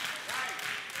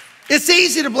 It's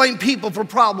easy to blame people for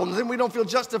problems, and we don't feel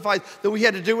justified that we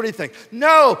had to do anything.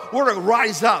 No, we're to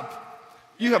rise up.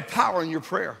 You have power in your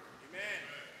prayer. Amen.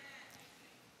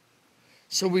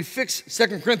 So we fix,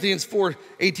 2 Corinthians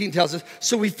 4:18 tells us,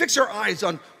 so we fix our eyes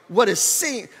on what is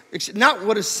seen, not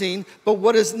what is seen, but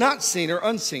what is not seen or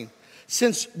unseen.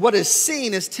 Since what is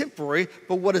seen is temporary,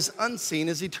 but what is unseen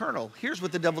is eternal. Here's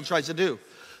what the devil tries to do.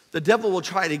 The devil will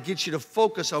try to get you to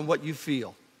focus on what you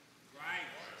feel.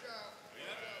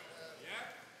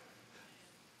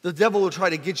 The devil will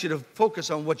try to get you to focus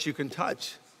on what you can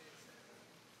touch.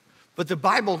 But the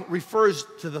Bible refers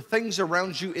to the things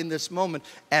around you in this moment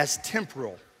as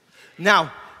temporal.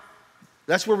 Now,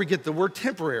 that's where we get the word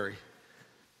temporary.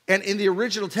 And in the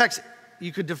original text,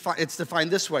 you could define, it's defined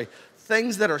this way: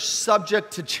 things that are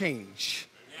subject to change.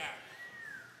 Yeah.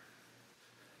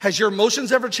 Has your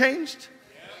emotions ever changed?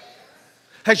 Yeah.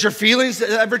 Has your feelings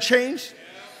ever changed?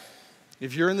 Yeah.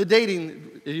 If you're in the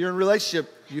dating, if you're in a relationship,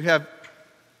 you have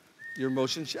your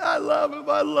emotions. I love him,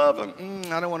 I love him.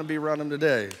 I don't want to be around him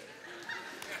today.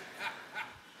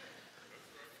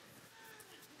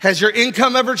 Has your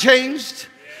income ever changed?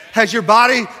 Has your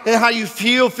body and how you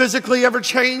feel physically ever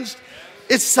changed?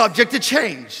 It's subject to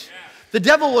change. The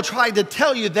devil will try to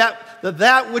tell you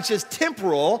that which is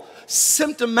temporal,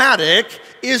 symptomatic,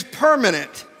 is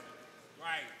permanent.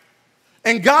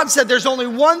 And God said there's only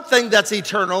one thing that's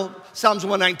eternal, Psalms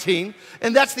 119,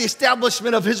 and that's the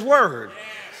establishment of his word.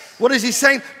 What is he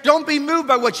saying? Don't be moved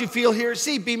by what you feel, hear,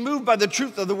 see. Be moved by the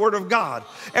truth of the word of God.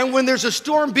 And when there's a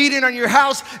storm beating on your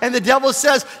house and the devil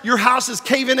says your house is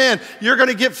caving in, you're going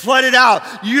to get flooded out,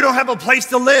 you don't have a place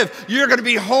to live, you're going to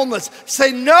be homeless,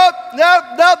 say, nope, nope,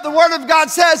 nope. The word of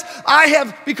God says,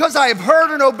 because I have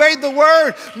heard and obeyed the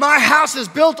word, my house is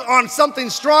built on something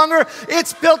stronger.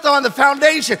 It's built on the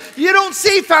foundation. You don't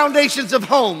see foundations of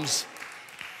homes.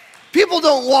 People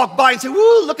don't walk by and say,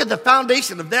 woo, look at the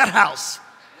foundation of that house.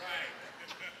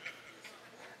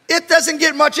 It doesn't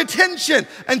get much attention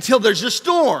until there's a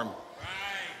storm.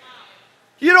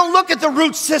 You don't look at the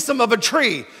root system of a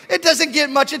tree. It doesn't get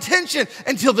much attention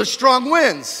until there's strong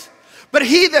winds. But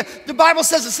the Bible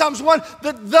says in Psalms 1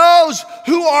 that those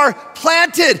who are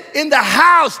planted in the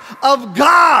house of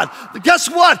God, guess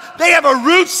what? They have a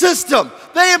root system.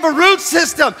 They have a root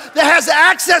system that has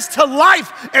access to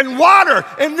life and water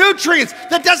and nutrients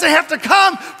that doesn't have to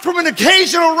come from an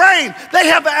occasional rain. They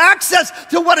have access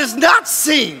to what is not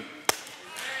seen.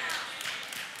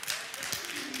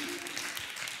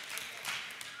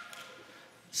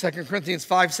 Second Corinthians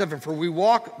 5:7, for we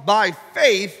walk by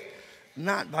faith,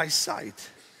 not by sight.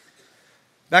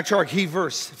 Back to our key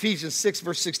verse, Ephesians 6,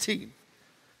 verse 16.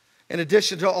 In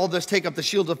addition to all this, take up the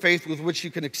shield of faith with which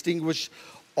you can extinguish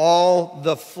all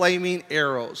the flaming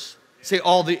arrows. Say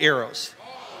all the arrows.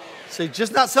 Say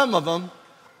just not some of them,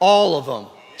 all of them.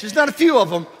 Just not a few of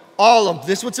them, all of them.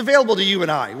 This is what's available to you and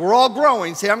I. We're all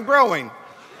growing. Say I'm growing.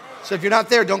 So if you're not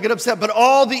there, don't get upset. But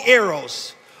all the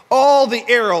arrows, all the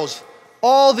arrows,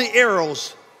 all the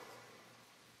arrows,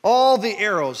 all the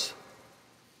arrows.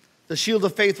 The shield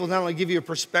of faith will not only give you a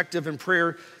perspective in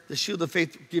prayer, the shield of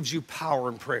faith gives you power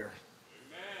in prayer.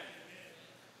 Amen.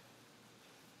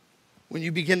 When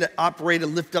you begin to operate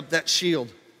and lift up that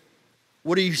shield,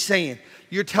 what are you saying?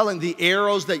 You're telling the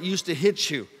arrows that used to hit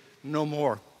you, no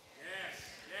more. Yes,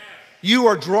 yes. You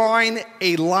are drawing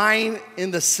a line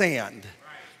in the sand.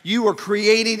 Right. You are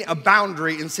creating a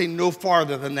boundary and saying no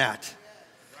farther than that.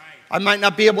 I might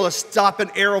not be able to stop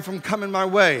an arrow from coming my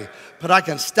way, but I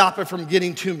can stop it from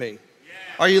getting to me.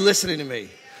 Are you listening to me?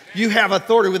 You have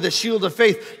authority with the shield of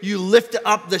faith. You lift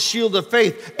up the shield of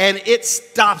faith and it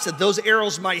stops it. Those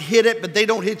arrows might hit it, but they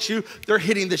don't hit you. They're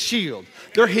hitting the shield.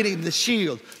 They're hitting the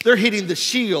shield. They're hitting the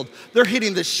shield. They're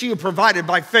hitting the shield provided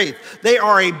by faith. They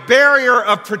are a barrier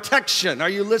of protection. Are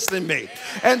you listening to me?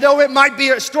 And though it might be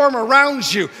a storm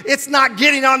around you, it's not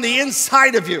getting on the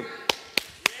inside of you.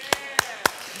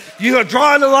 You have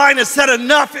drawn the line and said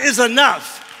enough is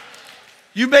enough.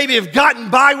 You maybe have gotten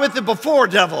by with it before,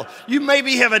 devil. You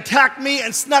maybe have attacked me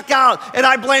and snuck out, and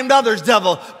I blamed others,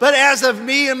 devil. But as of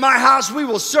me and my house, we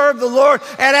will serve the Lord.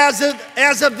 And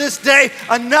as of this day,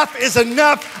 enough is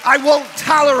enough. I won't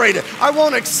tolerate it. I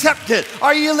won't accept it.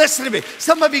 Are you listening to me?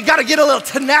 Some of you got to get a little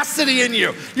tenacity in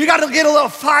you. You got to get a little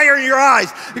fire in your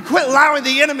eyes. And quit allowing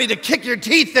the enemy to kick your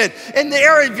teeth in the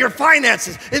area of your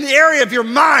finances, in the area of your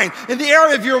mind, in the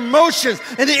area of your emotions,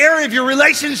 in the area of your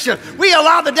relationship. We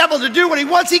allow the devil to do what he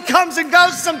wants. He comes and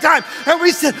goes sometimes. And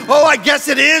we said, oh, I guess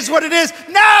it is what it is.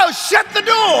 No, shut the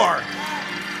door.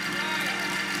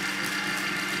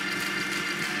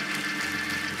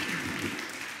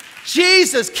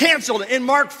 Jesus canceled in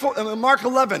Mark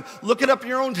 11. Look it up in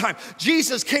your own time.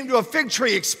 Jesus came to a fig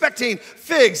tree expecting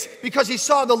figs because he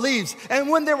saw the leaves. And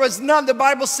when there was none, the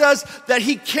Bible says that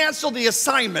he canceled the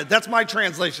assignment. That's my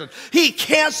translation. He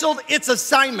canceled its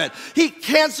assignment. He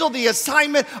canceled the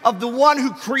assignment of the one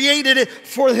who created it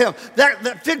for him.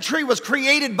 That fig tree was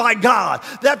created by God.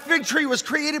 That fig tree was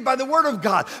created by the word of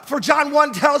God. For John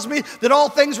 1 tells me that all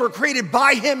things were created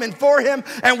by him and for him,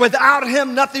 and without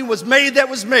him nothing was made that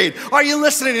was made. Are you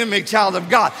listening to me, child of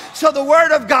God? So the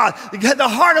word of God, the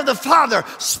heart of the Father,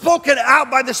 spoken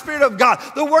out by the Spirit of God,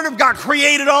 the word of God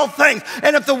created all things.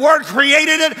 And if the word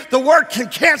created it, the word can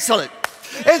cancel it.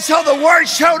 And so the word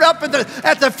showed up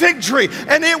at the fig tree,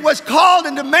 and it was called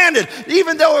and demanded,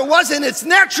 even though it wasn't its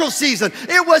natural season,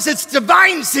 it was its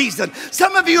divine season.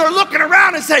 Some of you are looking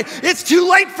around and say, it's too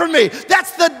late for me.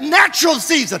 That's the natural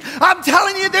season. I'm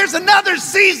telling you, there's another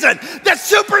season that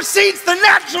supersedes the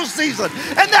natural season,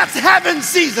 and that's heaven's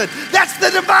season. That's the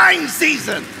divine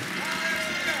season.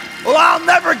 Well, I'll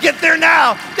never get there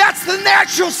now. That's the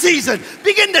natural season.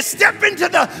 Begin to step into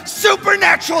the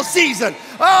supernatural season.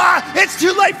 Oh, it's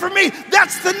too late for me.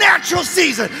 That's the natural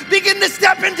season. Begin to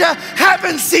step into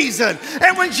heaven's season.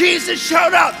 And when Jesus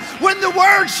showed up, when the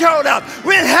word showed up,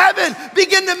 when heaven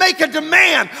began to make a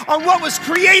demand on what was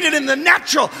created in the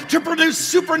natural to produce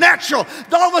supernatural,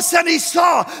 all of a sudden he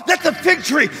saw that the fig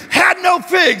tree had no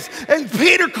figs. And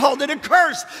Peter called it a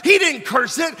curse. He didn't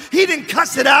curse it. He didn't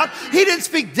cuss it out. He didn't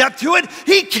speak death to it.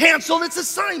 He canceled its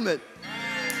assignment.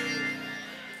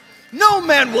 No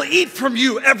man will eat from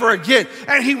you ever again.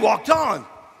 And he walked on.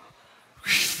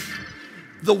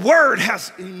 The word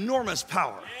has enormous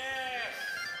power.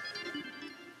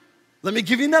 Let me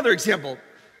give you another example,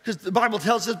 because the Bible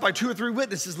tells us by 2 or 3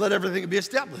 witnesses, let everything be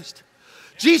established.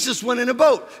 Jesus went in a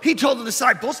boat. He told the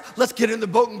disciples, let's get in the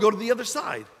boat and go to the other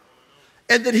side.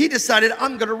 And then he decided,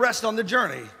 I'm going to rest on the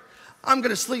journey. I'm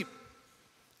going to sleep.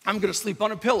 I'm going to sleep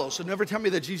on a pillow. So never tell me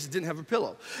that Jesus didn't have a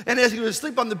pillow. And as he was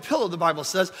asleep on the pillow, the Bible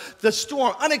says, the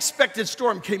storm, unexpected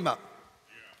storm came up.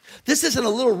 This isn't a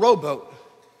little rowboat.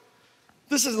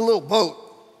 This is a little boat.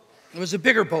 It was a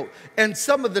bigger boat. And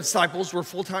some of the disciples were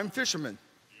full-time fishermen.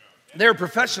 They were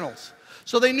professionals.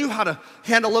 So they knew how to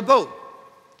handle a boat.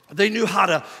 They knew how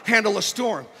to handle a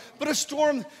storm. But a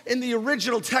storm in the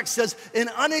original text says an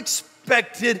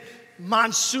unexpected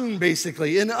monsoon,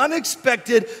 basically. An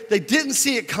unexpected, they didn't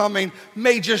see it coming,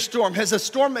 major storm. Has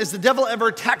the devil ever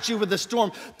attacked you with a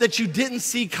storm that you didn't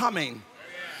see coming?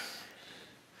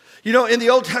 You know, in the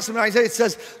Old Testament, Isaiah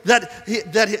says that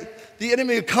the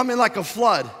enemy would come in like a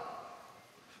flood.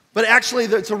 But actually,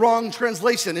 it's a wrong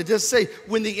translation. It does say,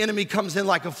 when the enemy comes in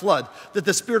like a flood, that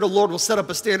the Spirit of the Lord will set up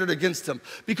a standard against him.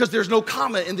 Because there's no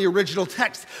comma in the original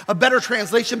text. A better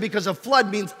translation, because a flood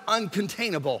means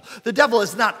uncontainable. The devil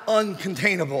is not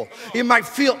uncontainable. It might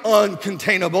feel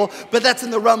uncontainable, but that's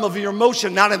in the realm of your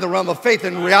emotion, not in the realm of faith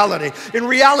and reality. In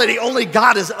reality, only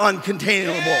God is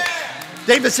uncontainable.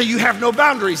 David said, you have no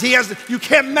boundaries. You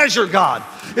can't measure God.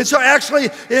 And so actually,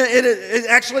 it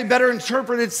actually better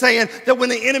interpreted saying that when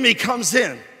the enemy comes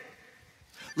in,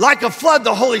 like a flood,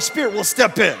 the Holy Spirit will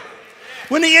step in.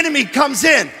 When the enemy comes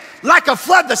in, like a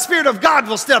flood, the Spirit of God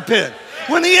will step in.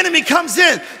 When the enemy comes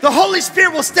in, the Holy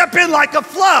Spirit will step in like a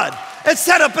flood and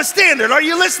set up a standard. Are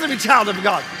you listening to me, child of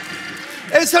God?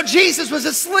 And so Jesus was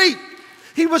asleep.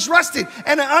 He was resting,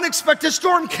 and an unexpected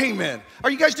storm came in. Are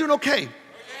you guys doing okay?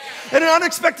 And an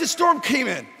unexpected storm came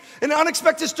in. And an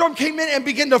unexpected storm came in and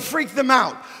began to freak them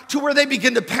out to where they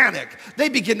begin to panic. They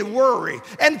begin to worry.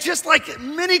 And just like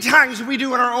many times we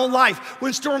do in our own life,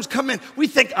 when storms come in, we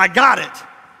think, I got it.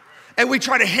 And we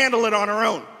try to handle it on our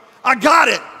own. I got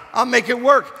it. I'll make it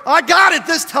work. I got it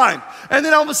this time. And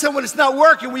then all of a sudden when it's not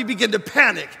working, we begin to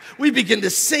panic. We begin to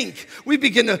sink. We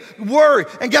begin to worry.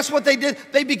 And guess what they did?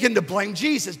 They begin to blame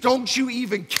Jesus. Don't you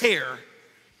even care?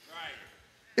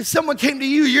 If someone came to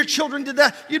you, your children did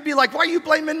that, you'd be like, why are you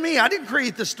blaming me? I didn't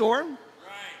create the storm. Right.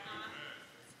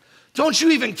 Don't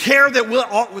you even care that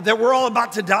we're all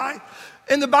about to die?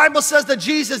 And the Bible says that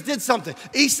Jesus did something.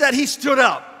 He said he stood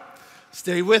up.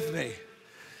 Stay with me.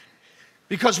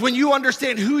 Because when you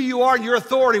understand who you are and your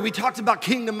authority, we talked about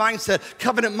kingdom mindset,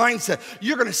 covenant mindset,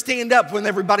 you're going to stand up when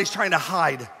everybody's trying to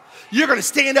hide. You're going to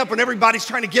stand up when everybody's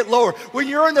trying to get lower. When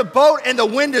you're in the boat and the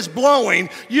wind is blowing,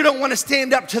 you don't want to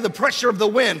stand up to the pressure of the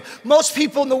wind. Most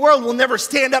people in the world will never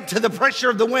stand up to the pressure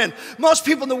of the wind. Most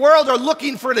people in the world are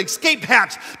looking for an escape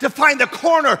hatch to find a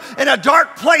corner in a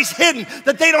dark place hidden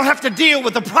that they don't have to deal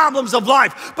with the problems of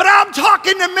life. But I'm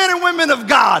talking to men and women of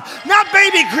God, not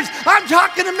baby Christians. I'm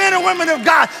talking to men and women of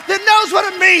God that knows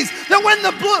what it means that when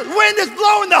the wind is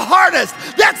blowing the hardest,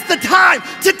 that's the time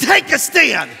to take a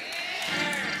stand.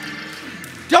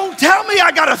 Don't tell me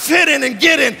I got to fit in and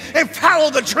get in and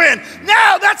follow the trend.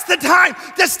 Now that's the time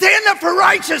to stand up for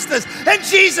righteousness. And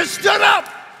Jesus stood up.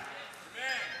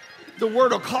 The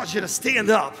word will cause you to stand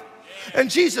up. And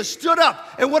Jesus stood up.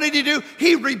 And what did he do?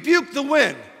 He rebuked the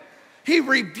wind. He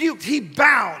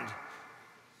bound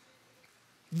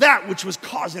that which was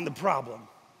causing the problem.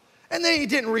 And then he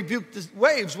didn't rebuke the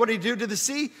waves. What did he do to the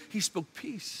sea? He spoke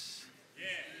peace.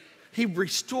 He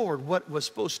restored what was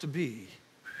supposed to be.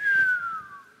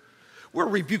 We're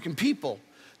rebuking people.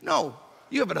 No,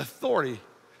 you have an authority.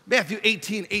 Matthew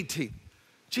 18:18.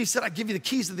 Jesus said, I give you the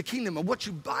keys of the kingdom, and what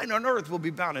you bind on earth will be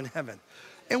bound in heaven.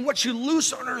 And what you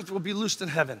loose on earth will be loosed in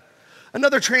heaven.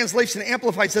 Another translation,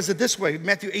 Amplified, says it this way,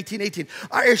 Matthew 18:18.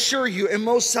 I assure you and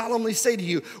most solemnly say to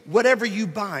you, whatever you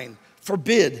bind,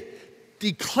 forbid,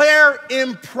 declare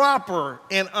improper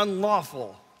and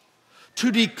unlawful. To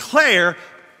declare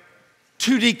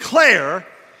to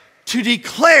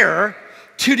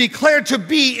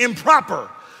be improper.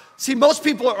 See, most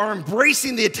people are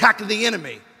embracing the attack of the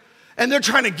enemy. And they're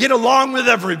trying to get along with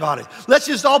everybody. Let's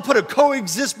just all put a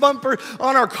coexist bumper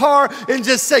on our car and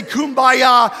just say,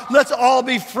 kumbaya, let's all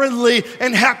be friendly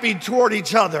and happy toward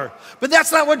each other. But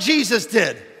that's not what Jesus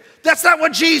did. That's not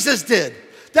what Jesus did.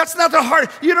 That's not the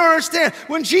heart. You don't understand.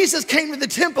 When Jesus came to the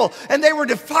temple and they were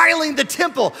defiling the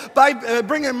temple by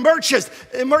bringing merchants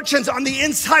on the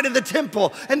inside of the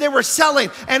temple, and they were selling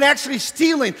and actually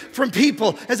stealing from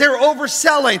people as they were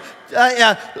overselling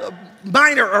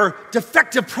minor or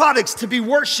defective products to be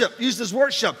used as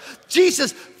worship.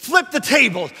 Jesus flipped the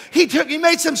tables. He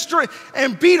made some strength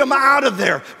and beat them out of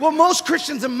there. Well, most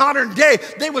Christians in modern day,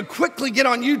 they would quickly get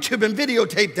on YouTube and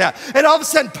videotape that and all of a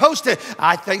sudden post it.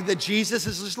 I think that Jesus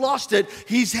has just lost it.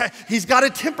 He's got a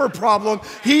temper problem.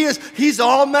 He's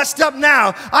all messed up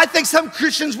now. I think some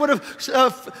Christians would have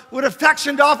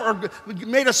factioned off or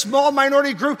made a small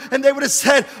minority group, and they would have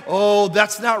said, oh,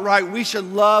 that's not right. We should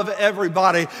love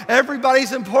everybody.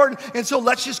 Everybody's important, and so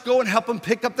let's just go and help them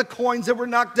pick up the coins that were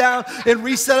knocked down and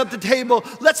reset up the table.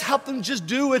 Let's help them just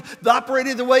do it, operate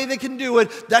it the way they can do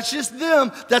it. That's just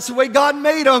them. That's the way God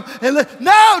made them.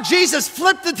 No, Jesus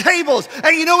flipped the tables.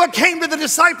 And you know what came to the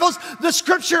disciples? The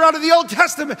scripture out of the Old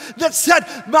Testament that said,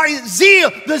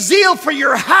 the zeal for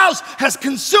your house has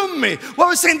consumed me. What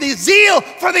was saying? The zeal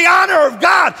for the honor of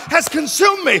God has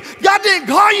consumed me. God didn't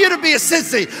call you to be a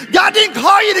sissy. God didn't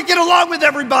call you to get along with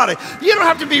everybody. You don't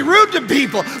have to be rude rude to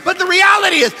people. But the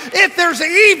reality is, if there's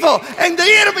evil and the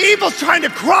evil's trying to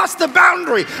cross the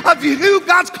boundary of who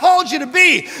God's called you to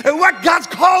be and what God's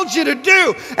called you to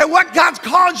do and what God's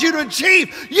called you to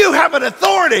achieve, you have an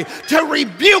authority to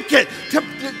rebuke it,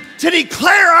 to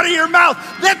declare out of your mouth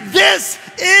that this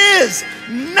is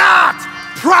not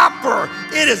proper.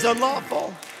 It is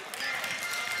unlawful.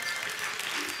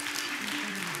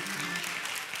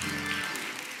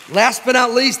 Last but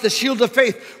not least, the shield of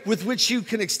faith with which you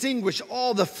can extinguish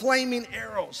all the flaming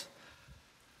arrows.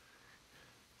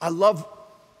 I love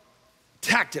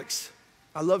tactics.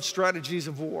 I love strategies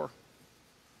of war.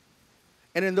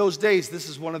 And in those days, this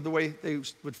is one of the ways they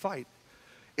would fight.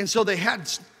 And so they had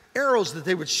arrows that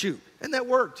they would shoot, and that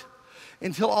worked.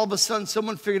 Until all of a sudden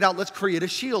someone figured out, let's create a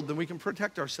shield, then we can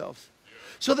protect ourselves.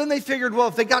 So then they figured, well,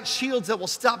 if they got shields that will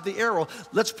stop the arrow,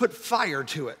 let's put fire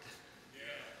to it.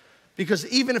 Because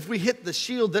even if we hit the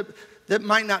shield that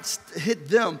might not hit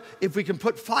them, if we can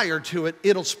put fire to it,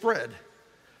 it'll spread.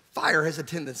 Fire has a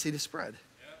tendency to spread.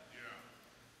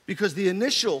 Because the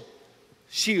initial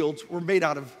shields were made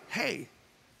out of hay,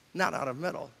 not out of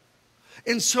metal.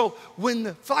 And so when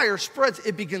the fire spreads,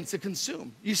 it begins to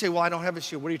consume. You say, well, I don't have a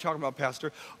shield. What are you talking about,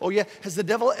 Pastor? Oh, yeah. Has the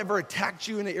devil ever attacked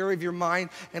you in the area of your mind,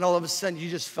 and all of a sudden you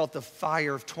just felt the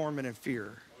fire of torment and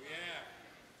fear?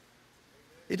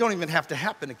 It don't even have to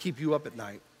happen to keep you up at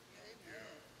night.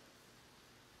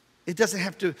 It doesn't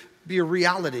have to be a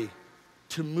reality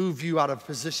to move you out of a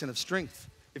position of strength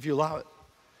if you allow it.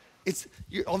 It's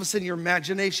all of a sudden your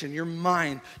imagination, your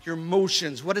mind, your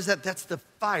emotions. What is that? That's the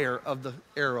fire of the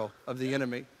arrow of the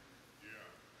enemy.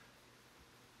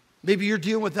 Maybe you're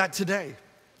dealing with that today.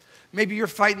 Maybe you're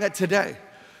fighting that today.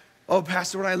 Oh,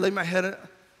 Pastor, when I lay my head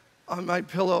on my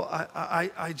pillow,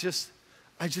 I just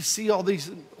see all these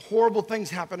horrible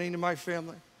things happening to my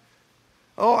family.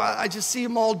 Oh, I just see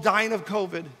them all dying of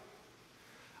COVID.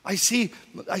 I see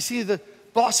the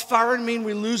boss firing me and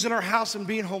we losing our house and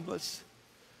being homeless.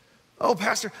 Oh,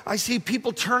 Pastor, I see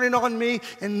people turning on me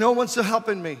and no one's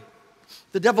helping me.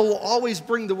 The devil will always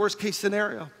bring the worst case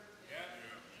scenario.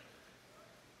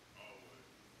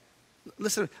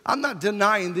 Listen, I'm not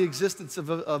denying the existence of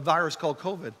a virus called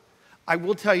COVID. I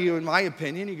will tell you, in my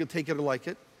opinion, you can take it or like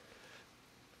it,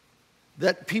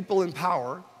 that people in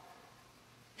power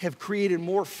have created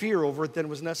more fear over it than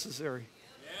was necessary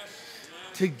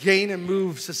to gain and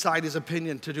move society's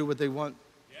opinion to do what they want.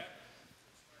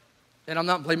 And I'm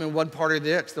not blaming one party or the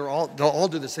next. They'll all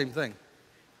do the same thing.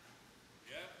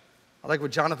 I like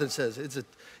what Jonathan says.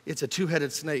 It's a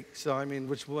two-headed snake. So, I mean,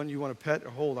 which one you want to pet or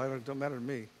hold, it don't matter to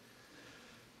me.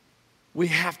 We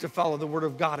have to follow the word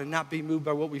of God and not be moved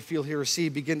by what we feel, hear, or see.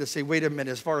 Begin to say, wait a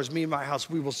minute, as far as me and my house,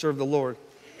 we will serve the Lord.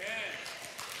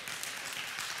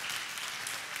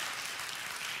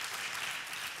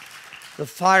 The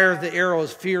fire of the arrow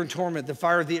is fear and torment. The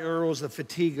fire of the arrow is the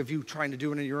fatigue of you trying to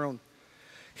do it on your own.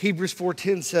 Hebrews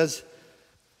 4:10 says,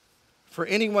 for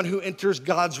anyone who enters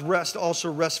God's rest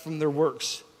also rests from their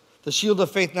works. The shield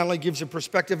of faith not only gives you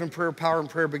perspective in prayer, power in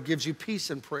prayer, but gives you peace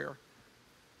in prayer.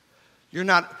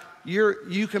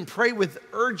 You can pray with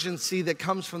urgency that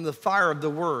comes from the fire of the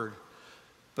word,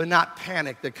 but not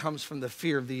panic that comes from the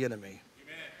fear of the enemy.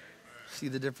 Amen. See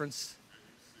the difference?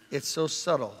 It's so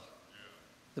subtle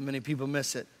that many people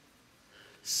miss it.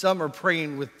 Some are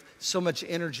praying with so much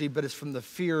energy, but it's from the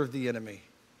fear of the enemy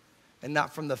and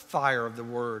not from the fire of the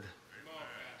word.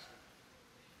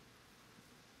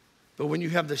 But when you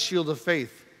have the shield of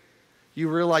faith, you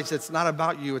realize it's not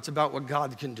about you, it's about what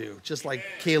God can do. Just like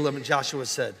Caleb and Joshua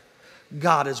said,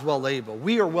 God is well able.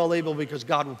 We are well able because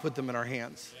God will put them in our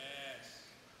hands.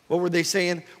 What were they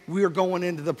saying? We are going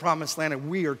into the promised land and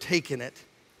we are taking it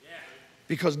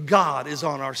because God is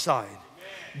on our side.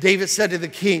 David said to the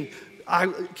king,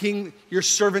 King, your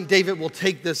servant David will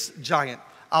take this giant.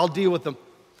 I'll deal with him.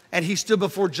 And he stood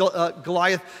before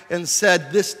Goliath and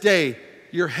said, this day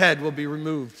your head will be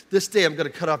removed. This day I'm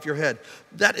going to cut off your head.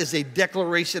 That is a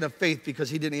declaration of faith because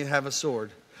he didn't even have a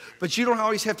sword. But you don't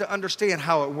always have to understand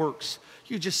how it works.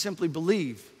 You just simply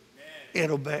believe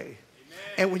and obey. Amen.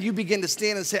 And when you begin to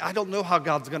stand and say, I don't know how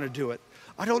God's going to do it.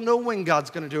 I don't know when God's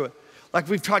going to do it. Like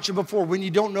we've taught you before, when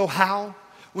you don't know how,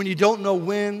 when you don't know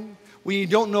when you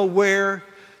don't know where,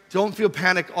 don't feel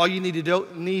panic. All you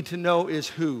need to know is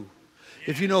who.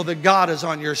 If you know that God is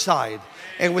on your side.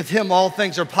 And with him, all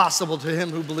things are possible to him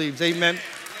who believes. Amen.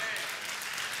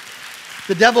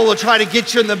 The devil will try to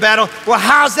get you in the battle. Well,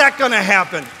 how's that going to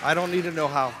happen? I don't need to know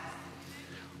how.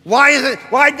 Why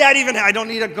that even? I don't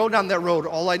need to go down that road.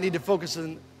 All I need to focus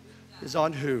on is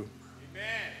on who.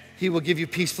 He will give you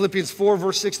peace. Philippians 4,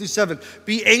 verse 6 through 7.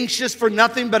 Be anxious for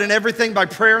nothing, but in everything by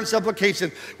prayer and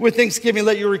supplication. With thanksgiving,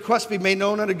 let your requests be made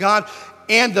known unto God.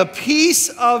 And the peace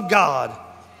of God,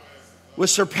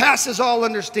 which surpasses all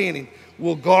understanding,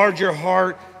 will guard your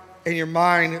heart and your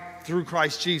mind through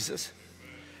Christ Jesus.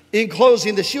 In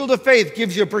closing, the shield of faith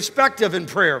gives you a perspective in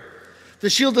prayer. The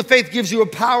shield of faith gives you a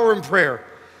power in prayer.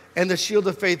 And the shield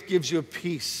of faith gives you a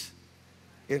peace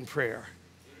in prayer.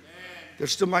 There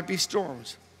still might be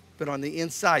storms, but on the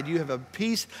inside, you have a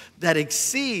peace that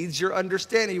exceeds your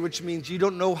understanding, which means you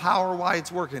don't know how or why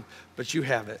it's working, but you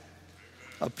have it.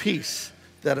 A peace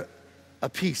that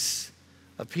exceeds,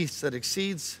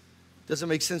 doesn't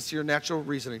make sense to your natural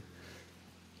reasoning.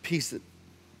 Peace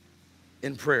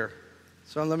in prayer.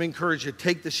 So let me encourage you,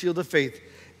 take the shield of faith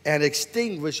and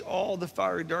extinguish all the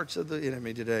fiery darts of the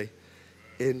enemy today.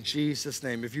 In Jesus'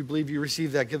 name. If you believe you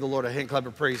receive that, give the Lord a hand clap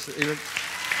of praise. Amen.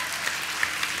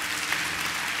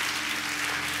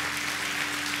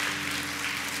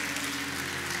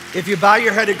 If you bow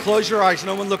your head and close your eyes,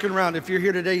 no one looking around, if you're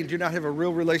here today and do not have a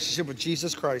real relationship with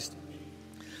Jesus Christ,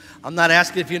 I'm not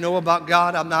asking if you know about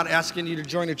God. I'm not asking you to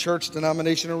join a church,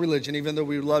 denomination, or religion, even though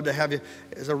we would love to have you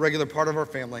as a regular part of our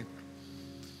family.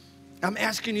 I'm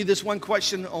asking you this one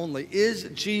question only. Is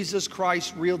Jesus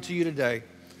Christ real to you today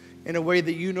in a way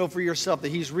that you know for yourself that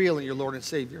he's real and your Lord and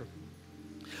Savior?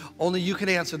 Only you can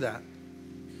answer that.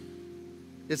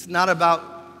 It's not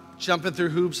about jumping through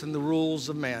hoops and the rules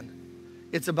of man.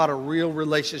 It's about a real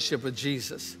relationship with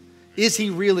Jesus. Is he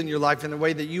real in your life in a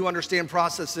way that you understand,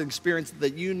 process, and experience,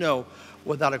 that you know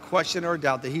without a question or a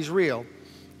doubt that he's real?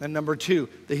 And number two,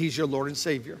 that he's your Lord and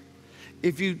Savior.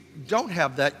 If you don't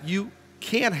have that, you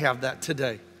can have that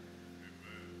today.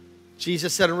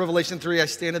 Jesus said in Revelation 3, I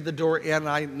stand at the door and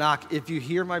I knock. If you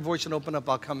hear my voice and open up,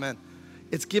 I'll come in.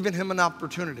 It's given him an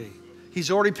opportunity.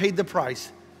 He's already paid the price.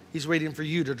 He's waiting for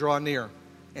you to draw near,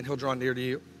 and he'll draw near to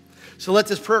you. So let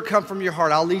this prayer come from your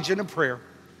heart. I'll lead you in a prayer.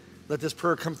 Let this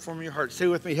prayer come from your heart. Say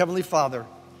with me, Heavenly Father,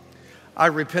 I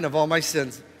repent of all my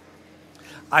sins.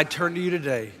 I turn to you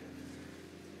today.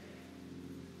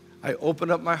 I open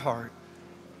up my heart.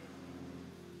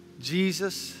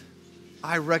 Jesus,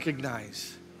 I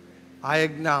recognize, I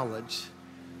acknowledge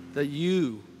that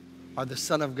you are the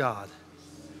Son of God,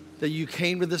 that you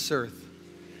came to this earth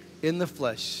in the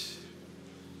flesh.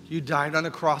 You died on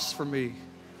a cross for me.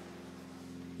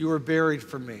 You were buried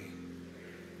for me.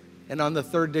 And on the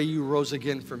third day, you rose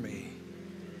again for me.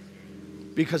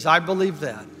 Because I believe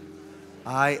that,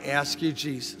 I ask you,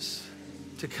 Jesus,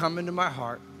 to come into my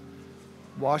heart,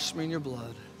 wash me in your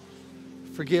blood,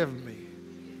 forgive me,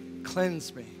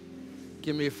 cleanse me,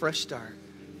 give me a fresh start.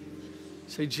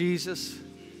 Say, Jesus,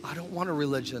 I don't want a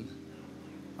religion.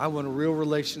 I want a real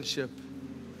relationship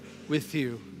with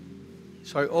you.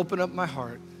 So I open up my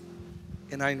heart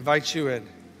and I invite you in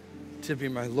to be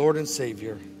my Lord and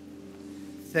Savior.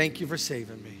 Thank you for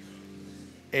saving me.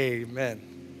 Amen.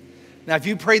 Now, if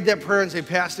you prayed that prayer and say,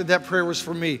 Pastor, that prayer was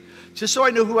for me, just so I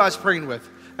know who I was praying with,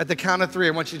 at the count of three, I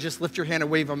want you to just lift your hand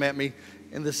and wave them at me.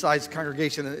 In this size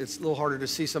congregation, it's a little harder to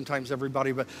see sometimes,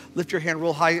 everybody, but lift your hand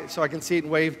real high so I can see it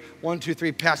and wave. 1, 2,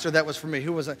 3. Pastor, that was for me.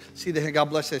 Who was it? See the hand. God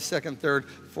bless you. Second, third,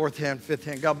 fourth hand, fifth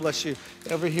hand. God bless you.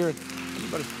 Over here.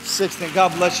 Anybody? Sixth hand.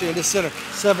 God bless you. In the center.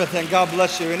 Seventh hand. God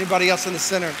bless you. Anybody else in the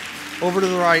center? Over to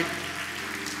the right.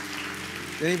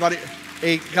 Anybody?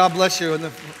 8. God bless you. In the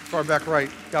far back right.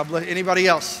 God bless. Anybody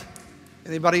else?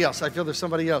 Anybody else? I feel there's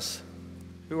somebody else.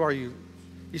 Who are you?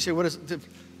 You say, what is it?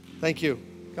 Thank you.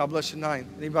 God bless you.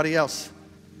 9. Anybody else?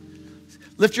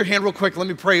 Lift your hand real quick. Let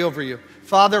me pray over you.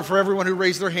 Father, for everyone who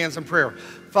raised their hands in prayer.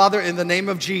 Father, in the name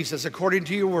of Jesus, according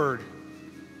to your word,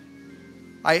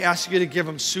 I ask you to give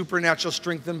them supernatural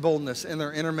strength and boldness in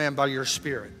their inner man by your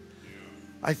Spirit.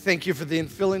 I thank you for the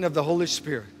infilling of the Holy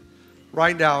Spirit.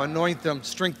 Right now, anoint them,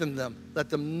 strengthen them. Let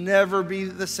them never be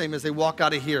the same as they walk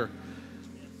out of here.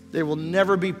 They will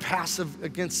never be passive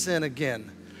against sin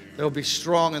again. They will be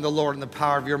strong in the Lord and the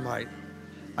power of your might.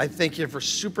 I thank you for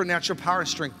supernatural power and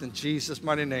strength in Jesus'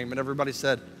 mighty name. And everybody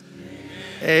said,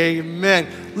 Amen.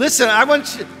 Listen, I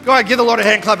want you, go ahead, give the Lord a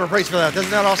hand clap of praise for that.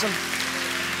 Isn't that awesome?